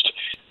 1st.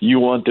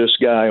 You want this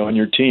guy on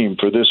your team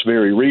for this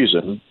very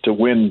reason, to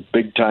win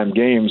big-time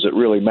games that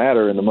really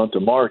matter in the month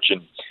of March.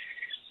 And,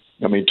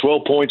 I mean,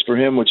 12 points for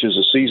him, which is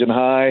a season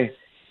high.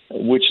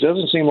 which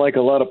doesn't seem like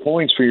a lot of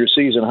points for your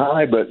season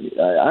high, but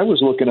I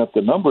was looking up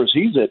the numbers.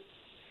 He's at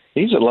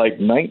like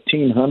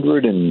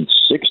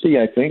 1,960,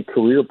 I think,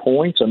 career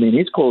points. I mean,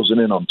 he's closing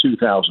in on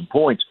 2,000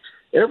 points.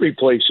 Every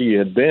place he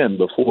had been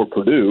before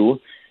Purdue,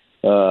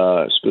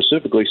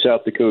 specifically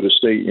South Dakota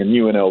State and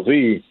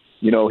UNLV,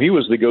 he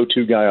was the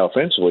go-to guy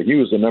offensively. He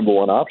was the number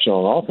one option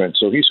on offense,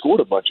 so he scored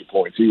a bunch of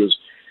points.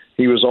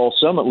 He was all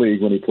Summit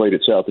League when he played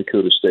at South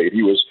Dakota State.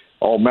 He was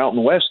all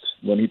Mountain West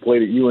when he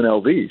played at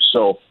UNLV.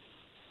 So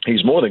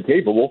he's more than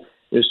capable.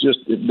 It's just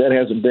that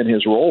hasn't been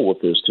his role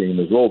with this team.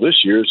 His role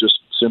this year is just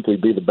simply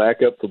be the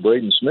backup for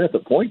Braden Smith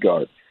at point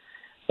guard.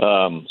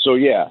 So,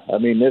 yeah, I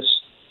mean,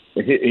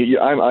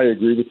 I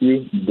agree with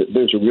you.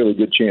 There's a really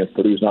good chance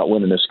Purdue's not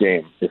winning this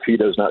game if he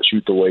does not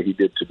shoot the way he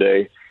did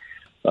today.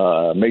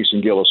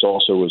 Mason Gillis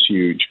also was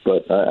huge,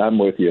 but I'm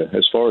with you.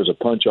 As far as a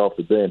punch off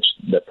the bench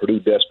that Purdue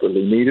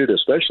desperately needed,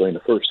 especially in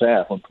the first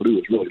half when Purdue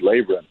was really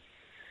laboring.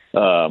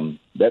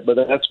 But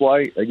that's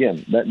why,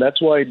 again, that's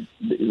why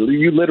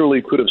you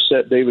literally could have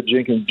set David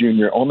Jenkins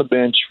Jr. on the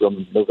bench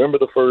from November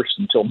the 1st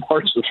until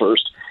March the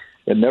 1st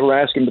and never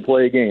ask him to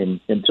play a game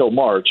until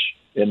March,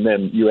 and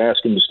then you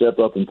ask him to step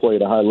up and play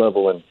at a high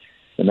level. And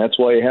that's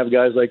why you have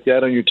guys like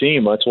that on your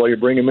team. That's why you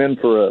bring him in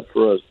for a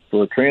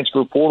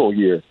transfer portal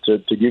year to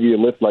give you a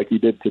lift like he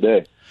did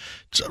today.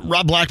 So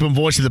Rob Blackman,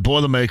 voice of the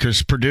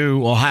Boilermakers,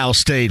 Purdue, Ohio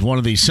State, one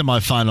of the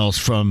semifinals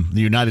from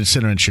the United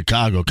Center in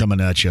Chicago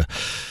coming at you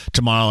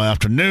tomorrow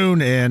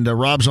afternoon. And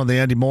Rob's on the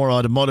Andy Moore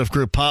Automotive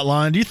Group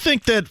hotline. Do you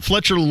think that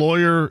Fletcher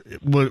Lawyer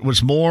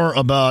was more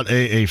about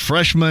a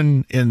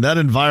freshman in that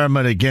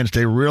environment against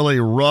a really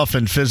rough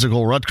and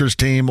physical Rutgers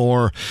team,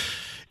 or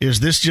is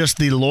this just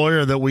the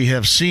Lawyer that we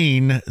have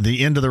seen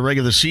the end of the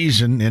regular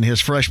season in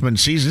his freshman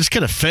season? It's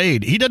kind of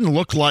fade. He doesn't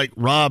look like,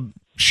 Rob,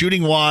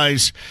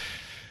 shooting-wise,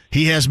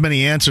 he has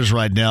many answers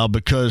right now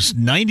because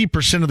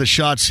 90% of the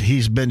shots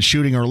he's been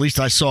shooting, or at least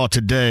I saw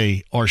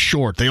today, are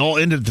short. They all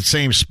ended at the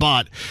same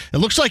spot. It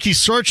looks like he's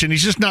searching.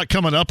 He's just not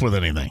coming up with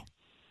anything.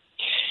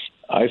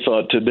 I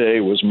thought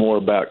today was more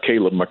about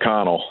Caleb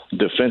McConnell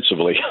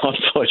defensively on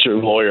Fletcher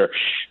Lawyer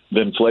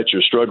than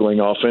Fletcher struggling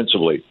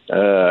offensively.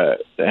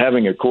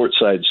 Having a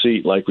courtside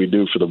seat like we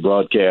do for the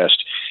broadcast,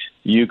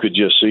 you could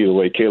just see the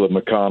way Caleb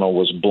McConnell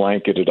was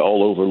blanketed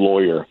all over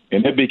Lawyer.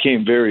 And it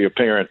became very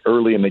apparent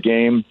early in the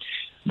game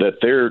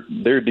that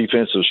their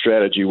defensive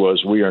strategy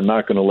was, we are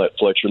not going to let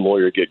Fletcher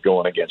Lawyer get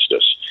going against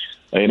us.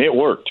 And it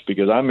worked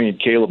because,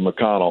 Caleb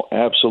McConnell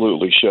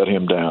absolutely shut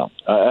him down.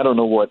 I don't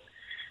know what –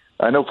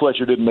 I know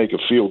Fletcher didn't make a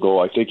field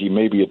goal. I think he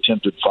maybe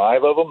attempted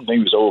 5 of them. I think he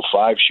was 0 for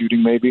 5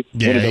 shooting maybe.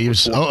 Yeah, he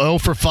was 0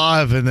 for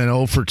 5 and then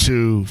 0 for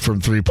 2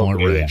 from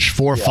three-point range.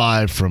 4 or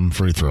 5 from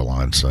free throw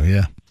line, so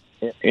yeah.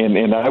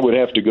 And I would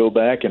have to go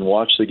back and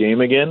watch the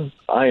game again.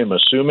 I am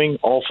assuming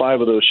all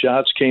 5 of those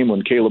shots came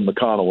when Caleb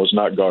McConnell was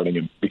not guarding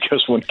him.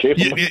 Because when Caleb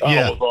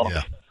McConnell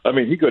was on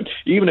him, he couldn't.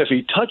 Even if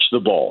he touched the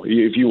ball,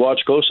 if you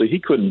watch closely, he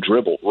couldn't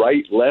dribble.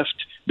 Right, left,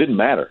 didn't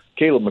matter.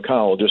 Caleb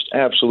McConnell just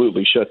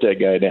absolutely shut that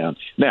guy down.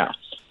 Now,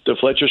 to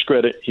Fletcher's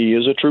credit, he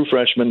is a true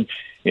freshman,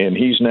 and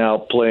he's now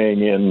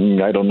playing in,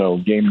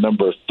 game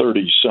number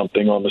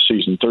 30-something on the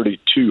season,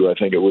 32, I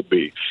think it would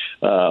be.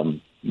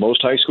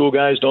 Most high school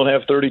guys don't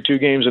have 32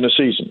 games in a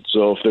season.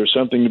 So if there's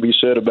something to be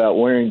said about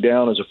wearing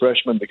down as a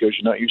freshman because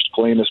you're not used to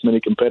playing this many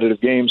competitive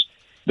games,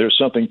 there's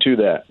something to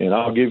that, and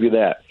I'll give you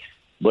that.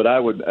 But I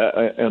would,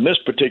 in this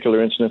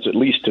particular instance, at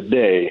least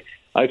today,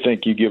 I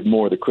think you give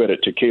more of the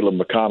credit to Caleb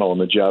McConnell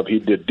and the job he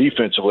did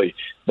defensively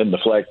than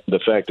the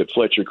fact that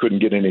Fletcher couldn't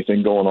get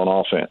anything going on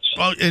offense.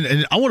 Well,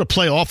 and I want to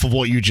play off of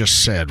what you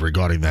just said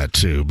regarding that,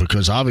 too,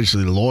 because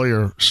obviously the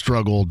Lawyer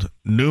struggled,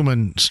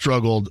 Newman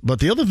struggled, but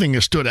the other thing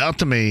that stood out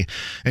to me,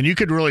 and you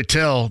could really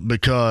tell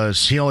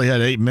because he only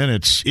had 8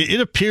 minutes, it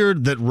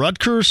appeared that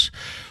Rutgers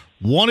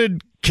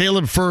wanted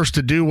Caleb Furst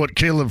to do what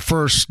Caleb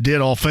Furst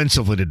did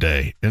offensively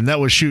today, and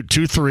that was shoot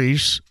 2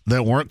 threes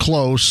that weren't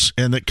close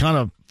and that kind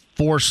of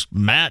force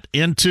Matt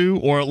into,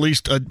 or at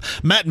least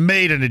Matt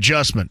made an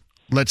adjustment,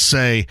 let's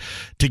say,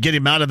 to get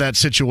him out of that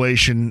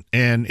situation,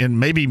 and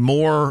maybe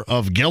more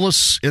of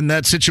Gillis in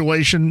that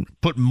situation,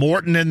 put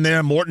Morton in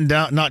there,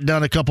 knocked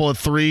down a couple of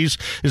threes.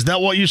 Is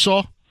that what you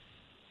saw?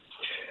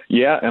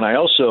 Yeah, and I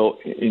also,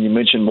 and you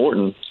mentioned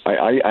Morton,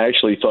 I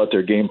actually thought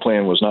their game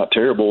plan was not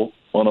terrible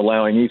on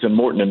allowing Ethan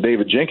Morton and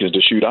David Jenkins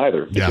to shoot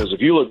either. Because if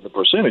you look at the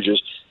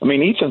percentages,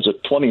 Ethan's a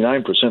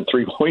 29%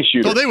 three-point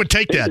shooter. Oh, they would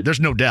take that. There's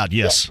no doubt.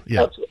 Yes.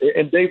 Yeah.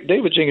 And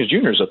David Jenkins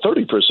Jr. is a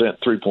 30%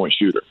 three-point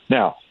shooter.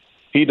 Now,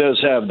 he does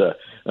have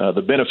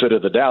the benefit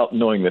of the doubt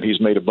knowing that he's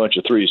made a bunch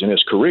of threes in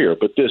his career,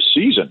 but this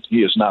season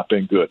he has not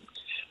been good.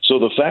 So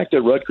the fact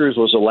that Rutgers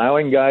was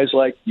allowing guys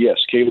like,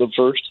 Caleb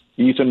Furst,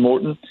 Ethan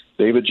Morton,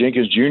 David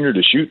Jenkins Jr.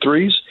 to shoot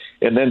threes,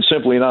 and then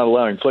simply not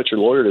allowing Fletcher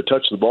Lawyer to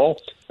touch the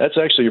ball, that's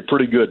actually a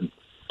pretty good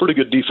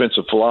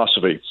defensive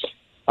philosophy.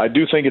 I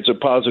do think it's a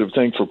positive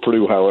thing for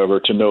Purdue, however,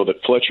 to know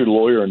that Fletcher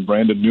Lawyer and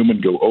Brandon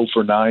Newman go 0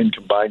 for 9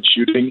 combined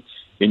shooting,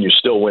 and you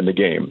still win the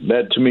game.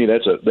 That, to me,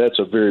 that's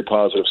a very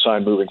positive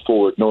sign moving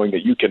forward, knowing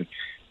that you can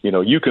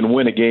you can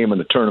win a game in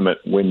the tournament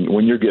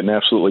when you're getting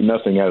absolutely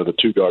nothing out of the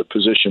two-guard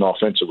position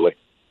offensively.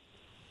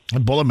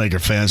 And Boilermaker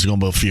fans are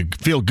going to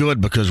feel good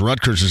because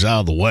Rutgers is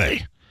out of the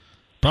way.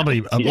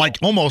 Probably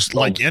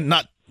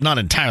not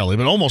entirely,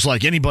 but almost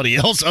like anybody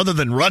else other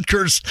than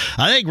Rutgers.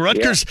 I think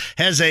Rutgers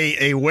has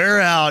a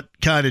wear-out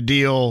kind of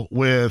deal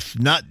with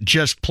not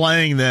just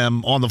playing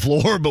them on the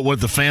floor, but with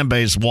the fan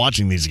base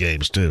watching these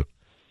games too.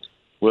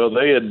 Well,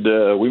 they had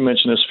we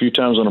mentioned this a few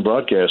times on the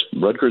broadcast.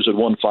 Rutgers had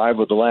won 5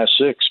 of the last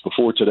 6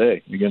 before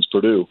today against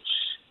Purdue.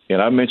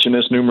 And I've mentioned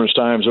this numerous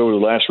times over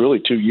the last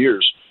really 2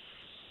 years.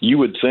 You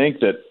would think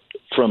that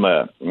from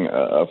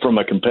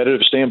a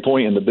competitive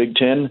standpoint in the Big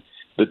Ten,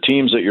 the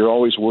teams that you're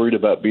always worried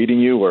about beating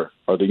you are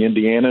the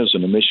Indianas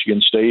and the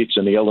Michigan States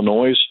and the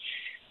Illinois.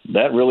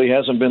 That really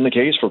hasn't been the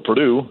case for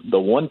Purdue. The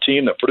one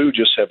team that Purdue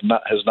just has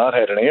not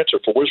had an answer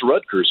for is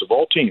Rutgers, of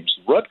all teams.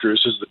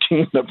 Rutgers is the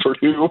team that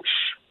Purdue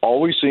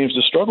always seems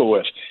to struggle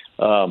with.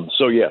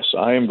 So, yes,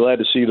 I am glad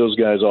to see those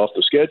guys off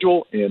the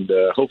schedule, and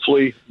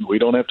hopefully we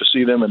don't have to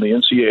see them in the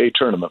NCAA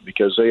tournament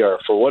because they are,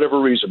 for whatever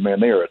reason, man,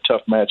 they are a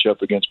tough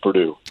matchup against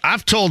Purdue.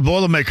 I've told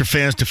Boilermaker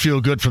fans to feel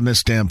good from this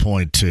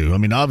standpoint, too. I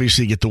mean,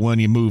 obviously you get the win,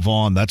 you move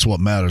on. That's what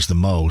matters the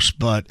most.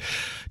 But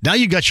now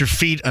you got your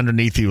feet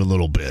underneath you a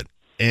little bit.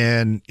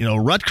 And,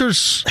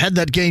 Rutgers had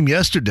that game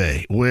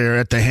yesterday where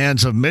at the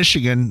hands of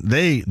Michigan,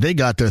 they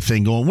got their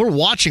thing going. We're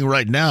watching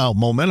right now,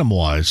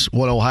 momentum-wise,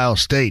 what Ohio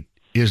State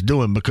is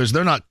doing because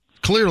they're not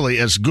clearly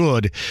as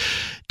good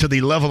to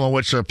the level on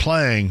which they're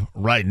playing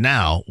right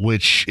now,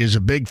 which is a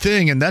big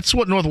thing. And that's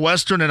what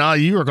Northwestern and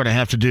IU are going to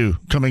have to do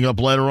coming up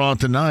later on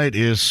tonight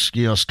is,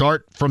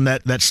 start from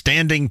that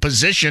standing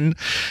position,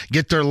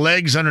 get their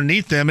legs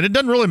underneath them. And it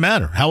doesn't really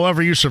matter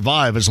however you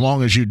survive as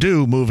long as you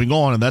do moving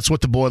on. And that's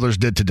what the Boilers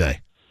did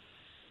today.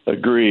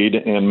 Agreed,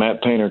 and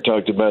Matt Painter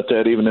talked about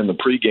that even in the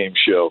pregame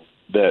show,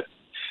 that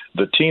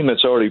the team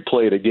that's already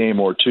played a game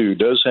or two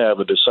does have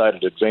a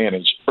decided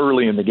advantage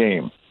early in the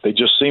game. They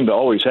just seem to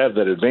always have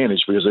that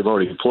advantage because they've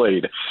already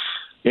played.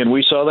 And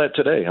we saw that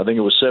today. I think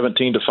it was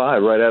 17-5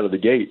 right out of the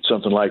gate,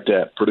 something like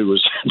that. Purdue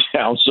was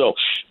down. So,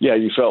 yeah,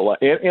 you felt like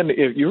 – and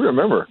if you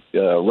remember,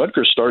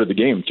 Rutgers started the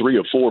game 3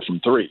 of 4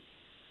 from 3.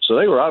 So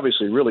they were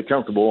obviously really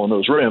comfortable on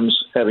those rims,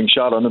 having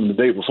shot on them the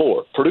day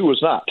before. Purdue was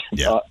not.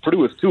 Yeah. Purdue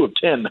was 2 of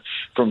 10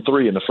 from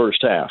 3 in the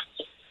first half.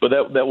 But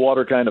that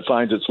water kind of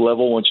finds its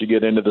level once you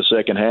get into the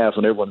second half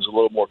and everyone's a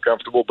little more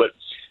comfortable. But,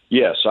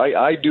 yes,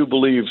 I do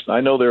believe –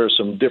 I know there are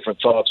some different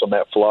thoughts on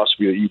that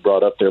philosophy that you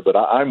brought up there, but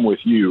I'm with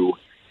you.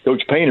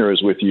 Coach Painter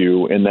is with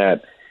you in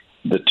that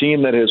the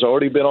team that has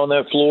already been on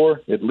that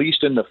floor, at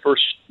least in the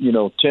first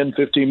 10,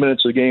 15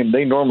 minutes of the game,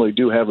 they normally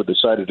do have a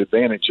decided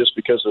advantage just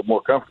because they're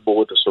more comfortable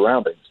with the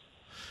surroundings.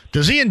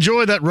 Does he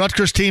enjoy that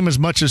Rutgers team as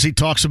much as he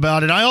talks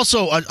about it? I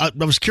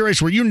was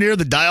curious, were you near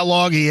the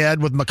dialogue he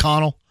had with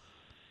McConnell?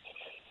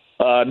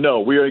 No,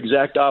 we are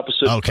exact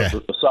opposite of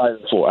the side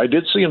of the floor. I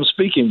did see him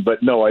speaking,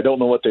 but no, I don't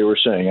know what they were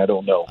saying. I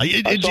don't know.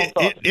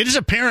 It is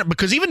apparent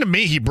because even to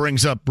me, he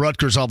brings up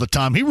Rutgers all the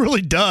time. He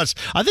really does.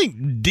 I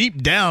think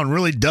deep down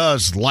really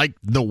does like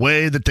the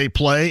way that they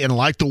play and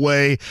like the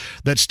way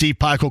that Steve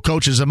Peichel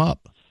coaches them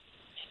up.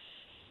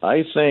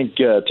 I think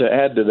to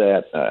add to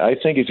that, I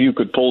think if you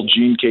could pull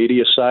Gene Cady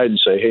aside and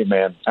say, hey,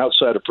 man,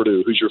 outside of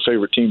Purdue, who's your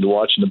favorite team to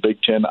watch in the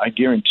Big Ten? I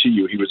guarantee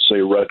you he would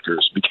say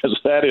Rutgers because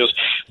that is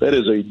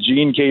a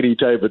Gene Cady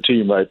type of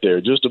team right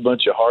there. Just a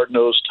bunch of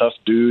hard-nosed, tough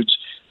dudes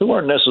who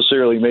aren't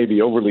necessarily maybe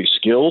overly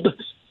skilled,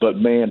 but,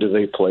 man, do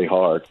they play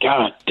hard.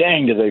 God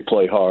dang, do they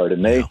play hard.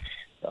 And that's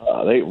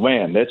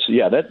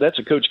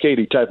a Coach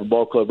Cady type of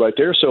ball club right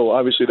there. So,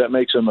 obviously, that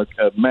makes them a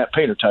Matt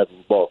Painter type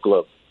of ball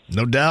club.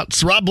 No doubt.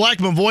 It's Rob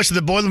Blackman, voice of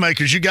the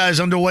Boilermakers. You guys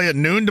underway at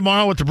noon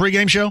tomorrow with the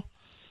pregame show?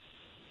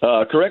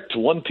 Correct.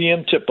 1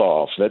 p.m.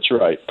 tip-off. That's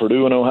right.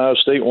 Purdue and Ohio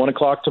State, 1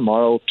 o'clock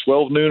tomorrow,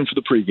 12 noon for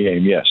the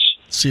pregame, yes.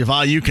 See if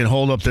IU can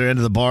hold up their end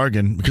of the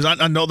bargain, because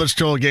I know there's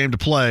still a game to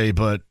play,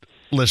 but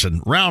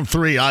listen, round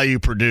 3,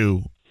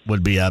 IU-Purdue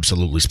would be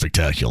absolutely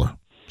spectacular.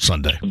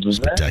 Sunday.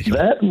 Spectacular.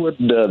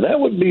 That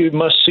would be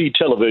must-see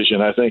television,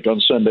 I think, on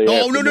Sunday.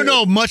 Oh,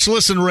 no.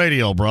 Much-listen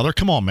radio, brother.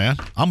 Come on, man.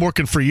 I'm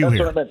working for you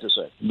here.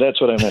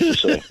 That's what I meant to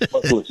say.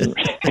 Much-listen.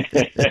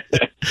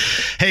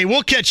 Hey,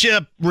 we'll catch you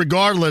up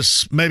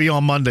regardless, maybe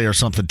on Monday or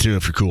something, too,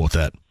 if you're cool with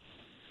that.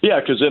 Yeah,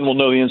 because then we'll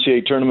know the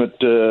NCAA tournament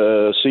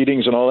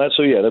seedings and all that,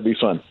 so, yeah, that'd be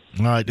fun.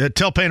 All right.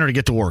 Tell Painter to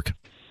get to work.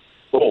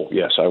 Oh,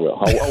 yes, I will.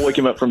 I'll wake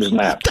him up from his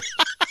nap.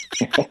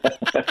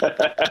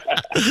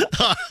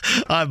 All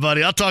right,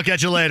 buddy. I'll talk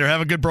at you later.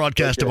 Have a good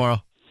broadcast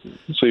tomorrow.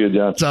 See you,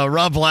 John. So,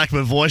 Rob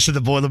Blackman, voice of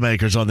the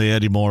Boilermakers on the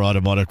Andy Moore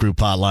Automotive Group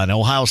hotline.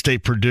 Ohio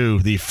State, Purdue,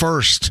 the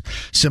first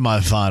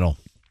semifinal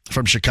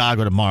from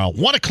Chicago tomorrow.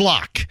 1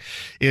 o'clock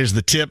is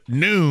the tip.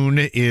 Noon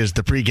is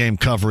the pregame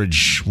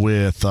coverage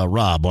with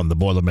Rob on the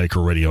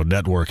Boilermaker Radio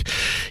Network.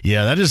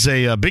 Yeah, that is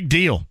a big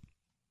deal.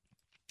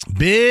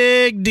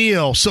 Big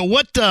deal. So,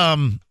 who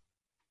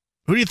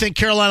do you think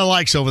Carolina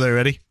likes over there,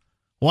 Eddie?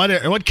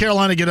 What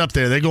Carolina get up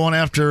there? They going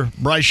after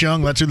Bryce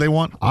Young? That's who they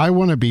want? I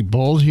want to be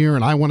bold here,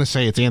 and I want to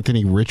say it's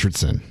Anthony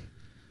Richardson.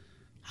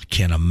 I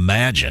can't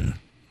imagine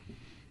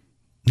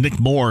Nick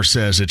Moore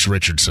says it's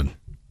Richardson.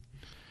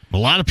 A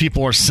lot of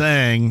people are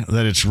saying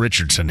that it's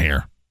Richardson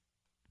here.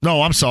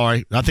 No, I'm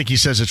sorry. I think he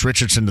says it's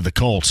Richardson to the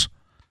Colts.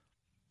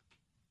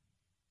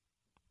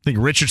 I think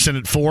Richardson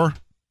at 4.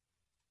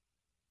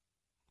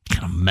 I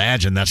can't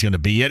imagine that's going to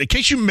be it. In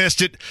case you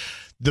missed it,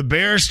 the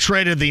Bears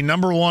traded the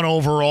number 1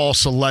 overall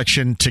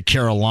selection to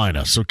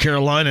Carolina. So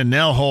Carolina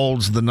now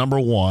holds the number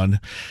 1.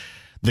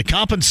 The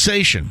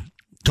compensation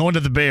going to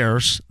the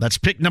Bears, that's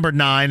pick number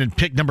 9 and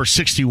pick number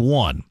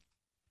 61.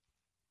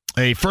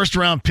 A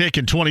first-round pick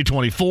in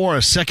 2024,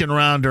 a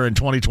second-rounder in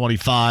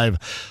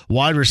 2025,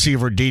 wide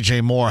receiver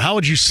DJ Moore. How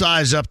would you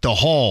size up the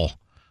haul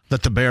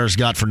that the Bears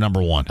got for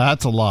number 1?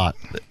 That's a lot.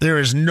 There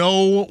is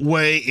no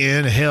way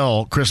in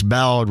hell Chris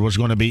Ballard was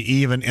going to be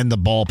even in the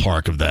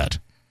ballpark of that.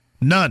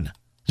 None.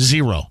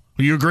 0.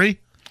 Do you agree?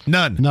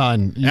 None.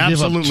 None. You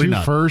Absolutely give up 2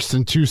 none. firsts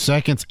and 2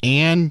 seconds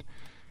and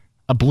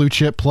a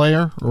blue-chip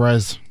player, or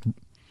as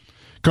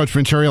Coach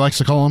Venturi likes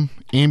to call them,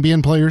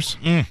 ambient players.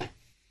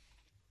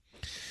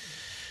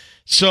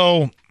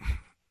 So,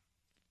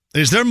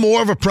 is there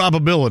more of a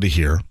probability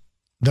here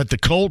that the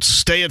Colts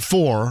stay at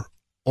 4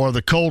 or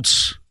the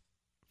Colts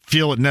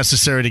feel it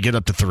necessary to get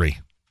up to 3?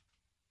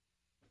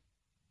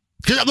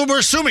 Because we're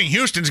assuming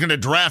Houston's going to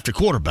draft a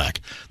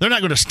quarterback. They're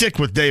not going to stick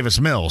with Davis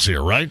Mills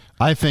here, right?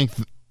 I think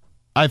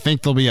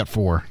they'll be at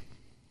 4.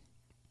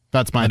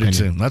 That's my opinion.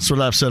 Too. That's what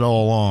I've said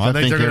all along. I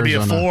think they're going to be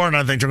at 4, and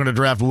I think they're going to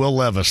draft Will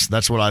Levis.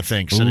 That's what I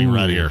think, sitting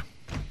right here.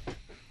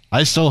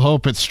 I still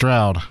hope it's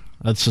Stroud.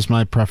 That's just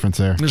my preference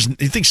there. You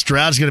think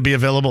Stroud's going to be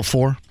available at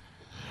 4?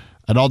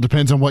 It all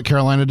depends on what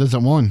Carolina does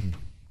at 1.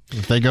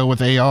 If they go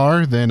with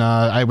AR, then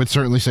I would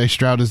certainly say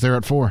Stroud is there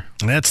at 4.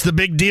 That's the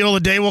big deal of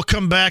the day. We'll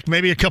come back.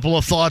 Maybe a couple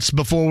of thoughts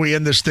before we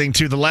end this thing,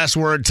 too. The last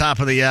word, top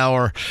of the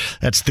hour.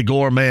 That's the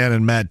Gore Man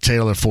and Matt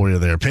Taylor for you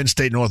there. Penn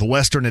State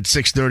Northwestern at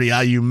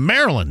 6:30. IU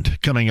Maryland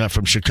coming up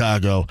from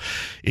Chicago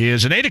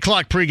is an 8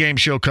 o'clock pregame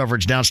show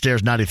coverage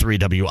downstairs 93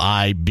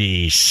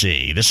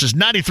 WIBC. This is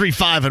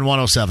 93.5 and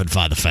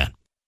 107.5 The Fan.